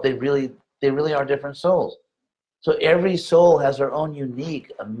himself. They really are different souls. So every soul has their own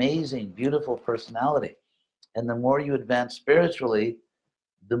unique, amazing, beautiful personality. And the more you advance spiritually,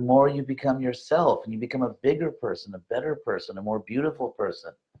 the more you become yourself, and you become a bigger person, a better person, a more beautiful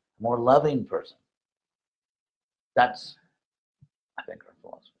person, a more loving person. That's, I think, our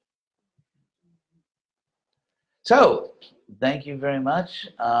philosophy. So, thank you very much.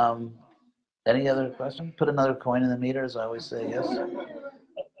 Any other question? Put another coin in the meter, as I always say. Yes.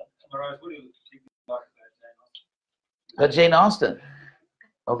 Marais, what do you think like about Jane Austen? But Jane Austen.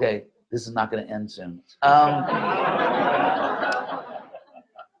 Okay, this is not going to end soon.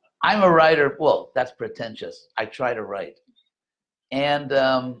 I'm a writer. Well, that's pretentious. I try to write. And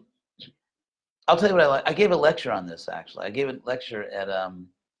I'll tell you what I like. I gave a lecture on this, actually. I gave a lecture at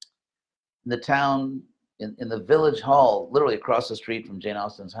the town, in the village hall, literally across the street from Jane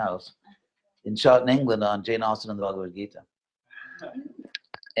Austen's house, in Chawton, England, on Jane Austen and the Bhagavad Gita.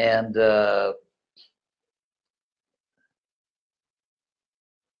 And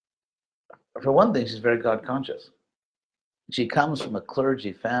for one thing, she's very God conscious. She comes from a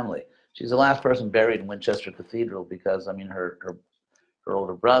clergy family. She's the last person buried in Winchester Cathedral because, I mean, her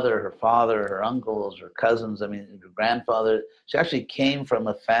older brother, her father, her uncles, her cousins, I mean, her grandfather, she actually came from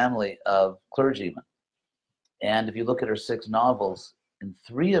a family of clergymen. And if you look at her 6 novels, in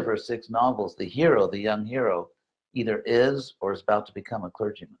 3 of her 6 novels, the hero, the young hero, either is or is about to become a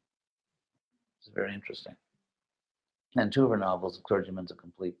clergyman. It's very interesting. And 2 of her novels, the clergyman's a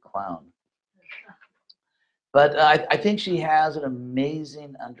complete clown. But I think she has an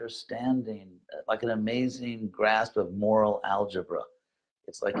amazing understanding, like an amazing grasp of moral algebra.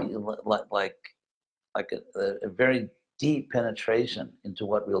 It's like a very deep penetration into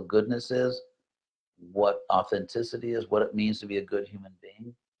what real goodness is, what authenticity is, what it means to be a good human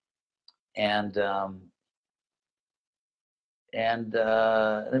being, and in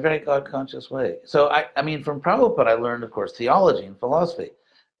a very God-conscious way. So I mean, from Prabhupada, I learned, of course, theology and philosophy.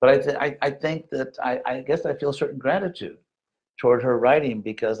 But I think that I guess I feel certain gratitude toward her writing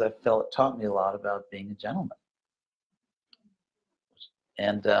because I felt it taught me a lot about being a gentleman.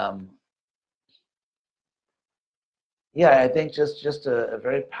 And yeah, I think just a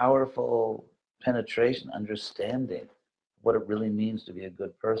very powerful penetration, understanding what it really means to be a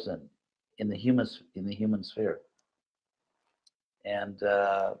good person in the human sphere. And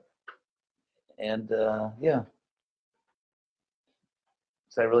yeah.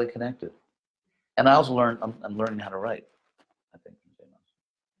 So I really connected, and I also learned. I'm learning how to write. I think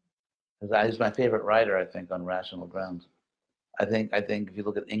because he's my favorite writer. I think on rational grounds. I think if you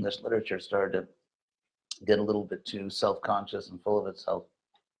look at English literature, it started to get a little bit too self-conscious and full of itself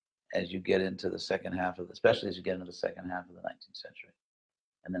as you get into the second half of, especially as you get into the second half of the 19th century,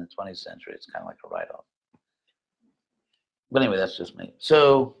 and then the 20th century. It's kind of like a write-off. But anyway, that's just me.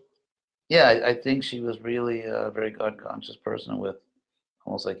 So yeah, I think she was really a very God-conscious person with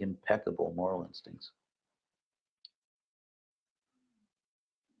almost like impeccable moral instincts.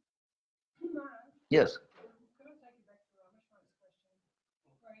 Yes.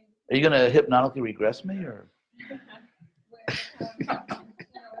 Are you going to hypnotically regress me, or?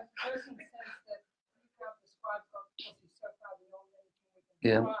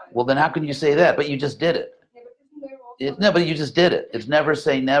 Yeah. Well, then how can you say that? But you just did it. No, but you just did it. It's never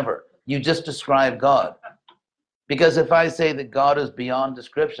say never. You just describe God. Because if I say that God is beyond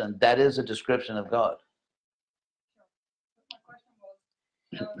description, that is a description of God.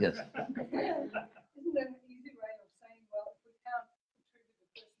 Yes. Isn't there an easy way of saying, well, if we can't attribute the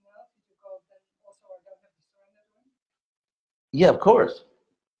personality to God, then also I don't have to surrender to him? Yeah, of course.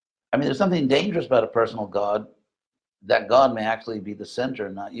 I mean, there's something dangerous about a personal God, that God may actually be the center,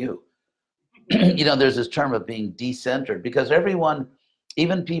 not you. You know, there's this term of being decentered, because everyone,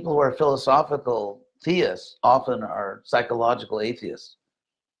 even people who are philosophical theists, often are psychological atheists.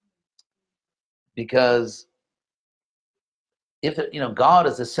 Because if it, you know, God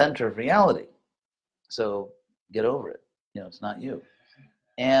is the center of reality, so get over it. You know, it's not you.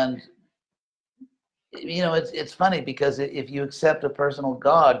 And you know, it's funny because if you accept a personal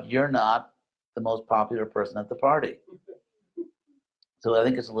God, you're not the most popular person at the party. So I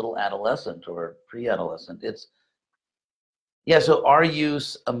think it's a little adolescent or pre-adolescent. It's, yeah, so are you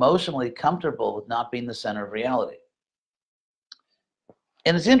emotionally comfortable with not being the center of reality?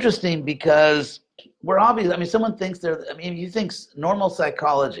 And it's interesting because we're obvious, I mean, someone thinks they're, I mean, you think normal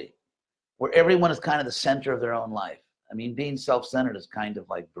psychology, where everyone is kind of the center of their own life. I mean, being self-centered is kind of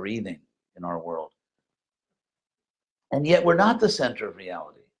like breathing in our world. And yet we're not the center of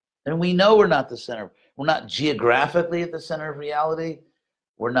reality. And we know we're not the center. We're not geographically at the center of reality.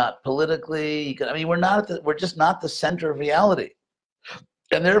 We're not politically, I mean, we're just not the center of reality.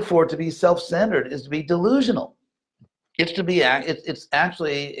 And therefore, to be self-centered is to be delusional. It's to be, it's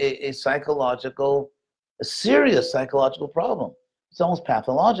actually a serious psychological problem. It's almost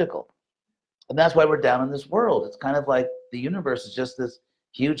pathological. And that's why we're down in this world. It's kind of like the universe is just this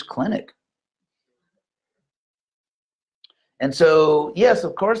huge clinic. And so, yes,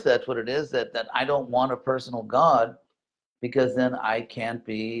 of course, that's what it is, that I don't want a personal God, because then I can't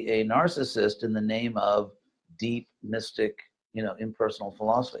be a narcissist in the name of deep, mystic, impersonal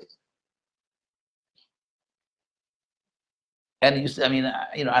philosophy. And I mean,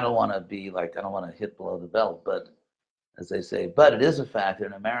 I don't want to be like, I don't want to hit below the belt, but as they say, but it is a fact that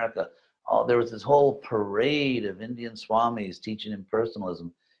in America, there was this whole parade of Indian swamis teaching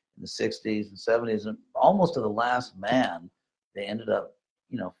impersonalism in the 60s and 70s, and almost to the last man, they ended up,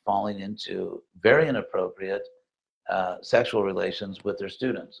 falling into very inappropriate sexual relations with their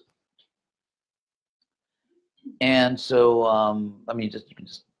students. And so, I mean, you can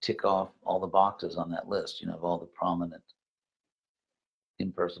just tick off all the boxes on that list, of all the prominent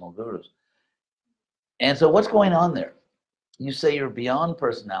impersonal gurus. And so what's going on there? You say you're beyond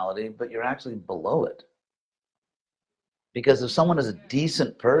personality, but you're actually below it. Because if someone is a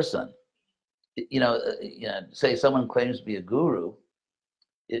decent person, say someone claims to be a guru,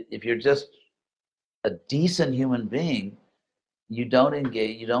 if you're just a decent human being, you don't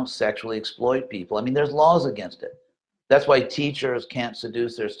engage, you don't sexually exploit people. I mean, there's laws against it. That's why teachers can't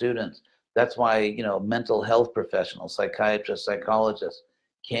seduce their students. That's why, mental health professionals, psychiatrists, psychologists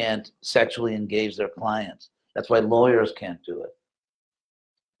can't sexually engage their clients. That's why lawyers can't do it.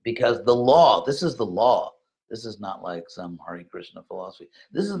 Because the law, this is the law. This is not like some Hare Krishna philosophy.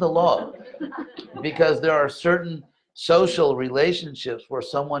 This is the law. Because there are certain social relationships where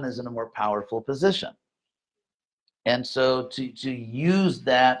someone is in a more powerful position. And so to use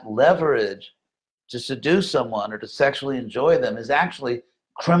that leverage to seduce someone or to sexually enjoy them is actually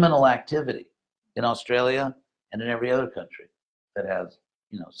criminal activity in Australia and in every other country that has,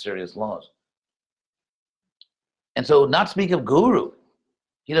 serious laws. And so not speak of guru.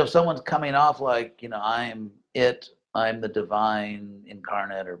 If someone's coming off like, I'm the divine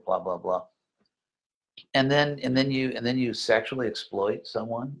incarnate or blah, blah, blah. And then you sexually exploit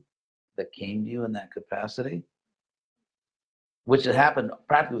someone that came to you in that capacity, which had happened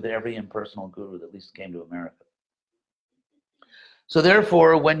practically with every impersonal guru that at least came to America. So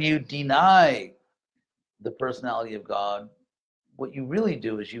therefore, when you deny the personality of God, what you really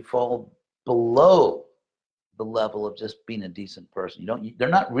do is you fall below the level of just being a decent person. They're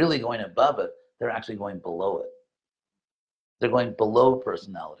not really going above it. They're actually going below it. They're going below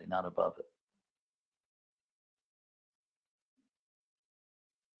personality, not above it.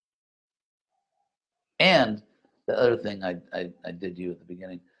 And the other thing I did you at the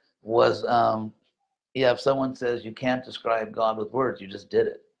beginning was, if someone says you can't describe God with words, you just did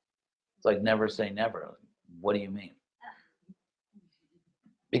it. It's like never say never. What do you mean?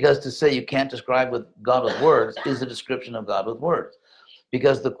 Because to say you can't describe God with words is a description of God with words.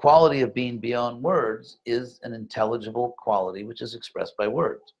 Because the quality of being beyond words is an intelligible quality which is expressed by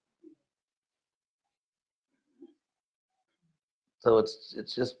words. So it's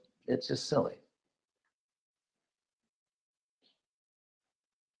just silly.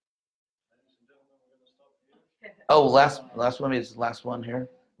 Oh, last one is the last one here.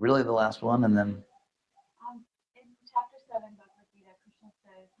 Really the last one, and then. In chapter 7, Bhagavad Gita, Krishna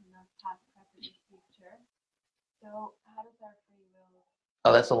says, past, present, future. So how does our free will?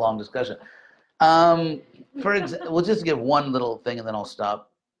 Oh, that's a long discussion. For example, we'll just give one little thing, and then I'll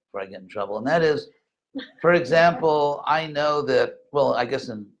stop before I get in trouble. And that is, for example, I know that. Well, I guess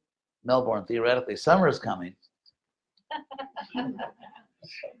in Melbourne, theoretically, summer is coming.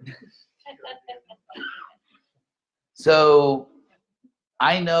 So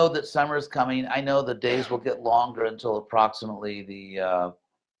I know that summer is coming. I know the days will get longer until approximately the,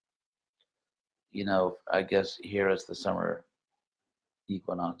 I guess here is the summer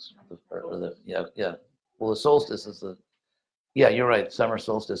equinox. Yeah. Well, the solstice is you're right, summer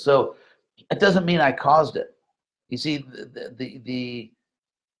solstice. So it doesn't mean I caused it. You see, the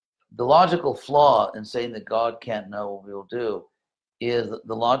logical flaw in saying that God can't know what we will do is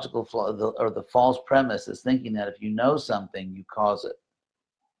the logical flaw, or the false premise is thinking that if you know something, you cause it.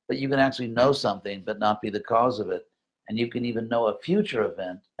 But you can actually know something but not be the cause of it. And you can even know a future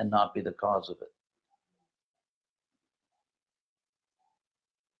event and not be the cause of it.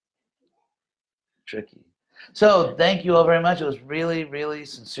 Tricky. So thank you all very much. It was really, really,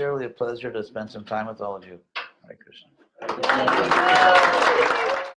 sincerely a pleasure to spend some time with all of you. Hare Krishna.